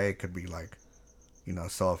passing away could be like,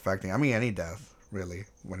 so affecting. I mean, any death, really,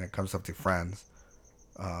 when it comes up to friends,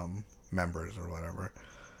 members, or whatever.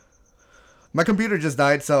 My computer just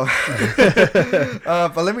died, so.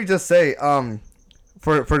 But let me just say,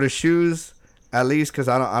 for the shoes, at least, because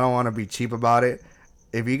I don't want to be cheap about it.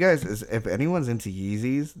 If anyone's into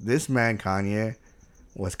Yeezys, this man Kanye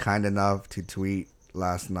was kind enough to tweet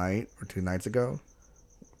last night or 2 nights ago.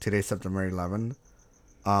 Today's September 11th.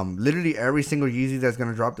 Literally every single Yeezy that's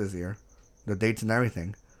gonna drop this year. The dates and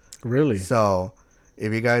everything. Really? So,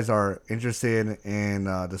 if you guys are interested in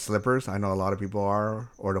the slippers, I know a lot of people are,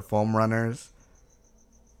 or the foam runners,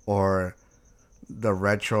 or the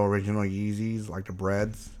retro original Yeezys, like the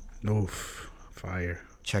breads. Oof, fire.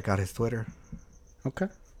 Check out his Twitter. Okay.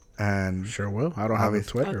 And sure will. I don't have a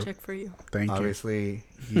Twitter. I'll check for you. Thank you. Obviously,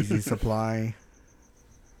 Yeezy Supply.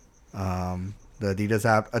 The Adidas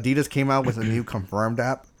app. Adidas came out with a new confirmed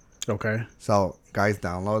app. Okay. So, guys,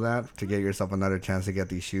 download that to get yourself another chance to get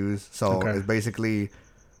these shoes. So, it's basically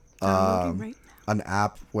an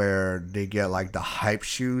app where they get, like, the hype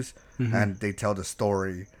shoes, and they tell the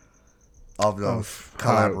story of those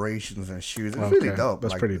collaborations and shoes. It's really dope.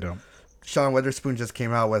 That's pretty dope. Sean Witherspoon just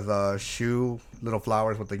came out with a shoe, little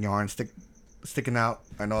flowers with the yarn sticking out.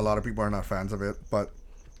 I know a lot of people are not fans of it, but...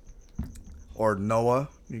 Or Noah.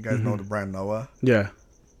 You guys know the brand Noah? Yeah.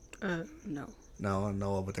 No. No,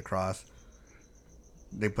 Noah with the cross.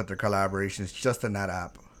 They put their collaborations just in that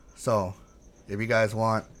app. So, if you guys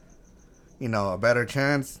want, a better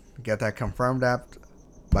chance, get that confirmed app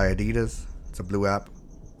by Adidas. It's a blue app.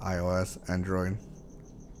 iOS, Android.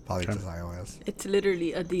 Probably just iOS. It's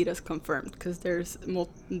literally Adidas confirmed because there's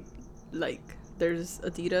there's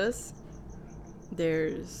Adidas.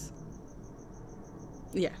 There's...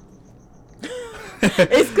 Yeah.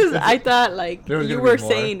 It's because I thought, like, you were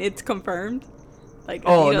saying it's confirmed. Like,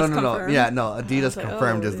 Adidas no. confirmed. Yeah, no, Adidas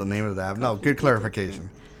confirmed is the name of the app. No, good clarification.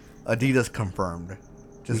 Adidas confirmed.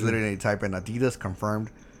 Just literally type in Adidas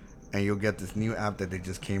confirmed, and you'll get this new app that they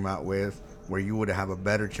just came out with where you would have a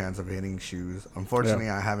better chance of hitting shoes. Unfortunately,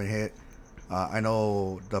 I haven't hit. I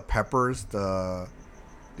know the peppers, the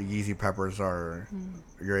Yeezy peppers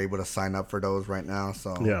you're able to sign up for those right now.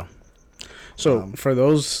 So yeah. So for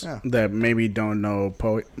those that maybe don't know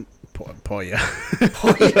Poya. I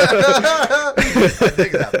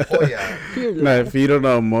dig that, Poya. No, if you don't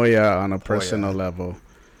know Moya on a personal level,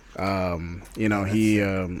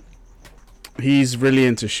 he's really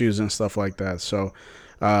into shoes and stuff like that. So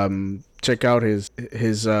check out his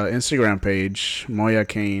Instagram page, Moya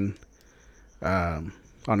Kane, on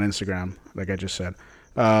Instagram, like I just said.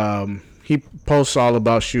 He posts all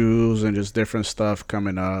about shoes and just different stuff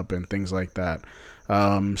coming up and things like that.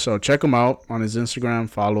 So check him out on his Instagram,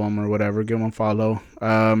 follow him or whatever, give him a follow.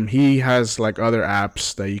 He has like other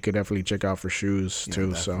apps that you could definitely check out for shoes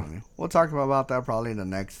too. Definitely. So we'll talk about that probably the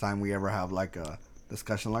next time we ever have like a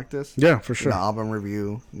discussion like this. Yeah, for sure. The album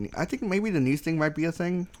review. I think maybe the news thing might be a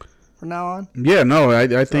thing from now on. Yeah, no,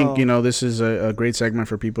 I think, this is a great segment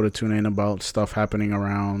for people to tune in about stuff happening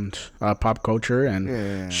around pop culture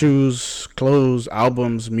and shoes, clothes,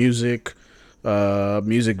 albums, music,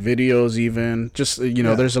 music videos, even. Just,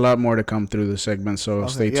 there's a lot more to come through the segment, so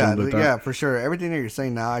stay tuned with that. Yeah, for sure. Everything that you're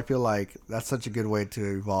saying now, I feel like that's such a good way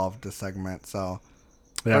to evolve the segment. So,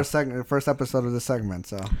 first episode of the segment.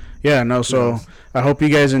 So, I hope you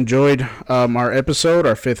guys enjoyed our episode,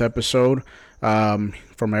 our 5th episode.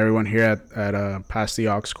 From everyone here at Pass the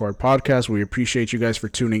Aux Cord podcast. We appreciate you guys for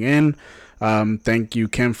tuning in. Thank you,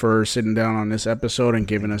 Kim, for sitting down on this episode and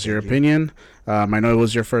giving us your opinion. I know it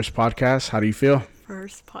was your first podcast. How do you feel?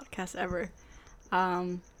 First podcast ever.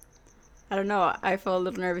 I don't know. I felt a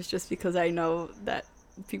little nervous just because I know that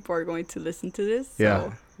people are going to listen to this.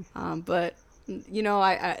 Yeah. So, but,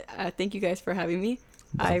 I thank you guys for having me.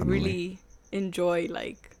 Definitely. I really enjoy,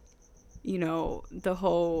 the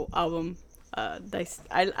whole album.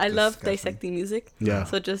 I love dissecting music. Yeah.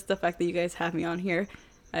 So just the fact that you guys have me on here,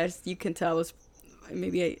 as you can tell,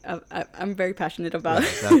 I'm very passionate about. Yeah,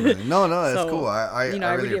 definitely. No, that's cool. I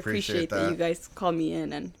really appreciate that you guys called me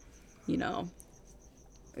in, and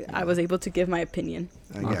I was able to give my opinion.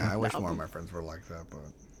 I wish more of my friends were like that, but.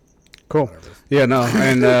 Cool. Yeah, no.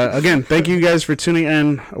 And again, thank you guys for tuning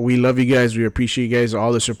in. We love you guys. We appreciate you guys,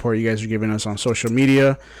 all the support you guys are giving us on social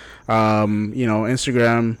media,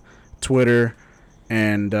 Instagram, Twitter,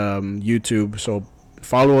 and YouTube. So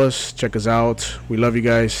follow us, check us out. We love you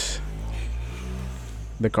guys.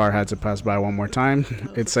 The car had to pass by one more time.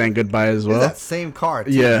 It's saying goodbye as well. That same car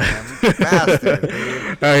too, yeah. Bastard.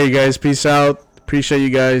 All right, you guys, peace out. Appreciate you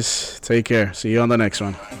guys. Take care. See you on the next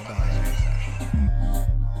one.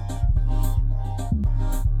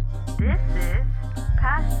 This is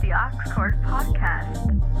Pass the Aux Cord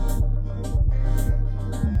podcast.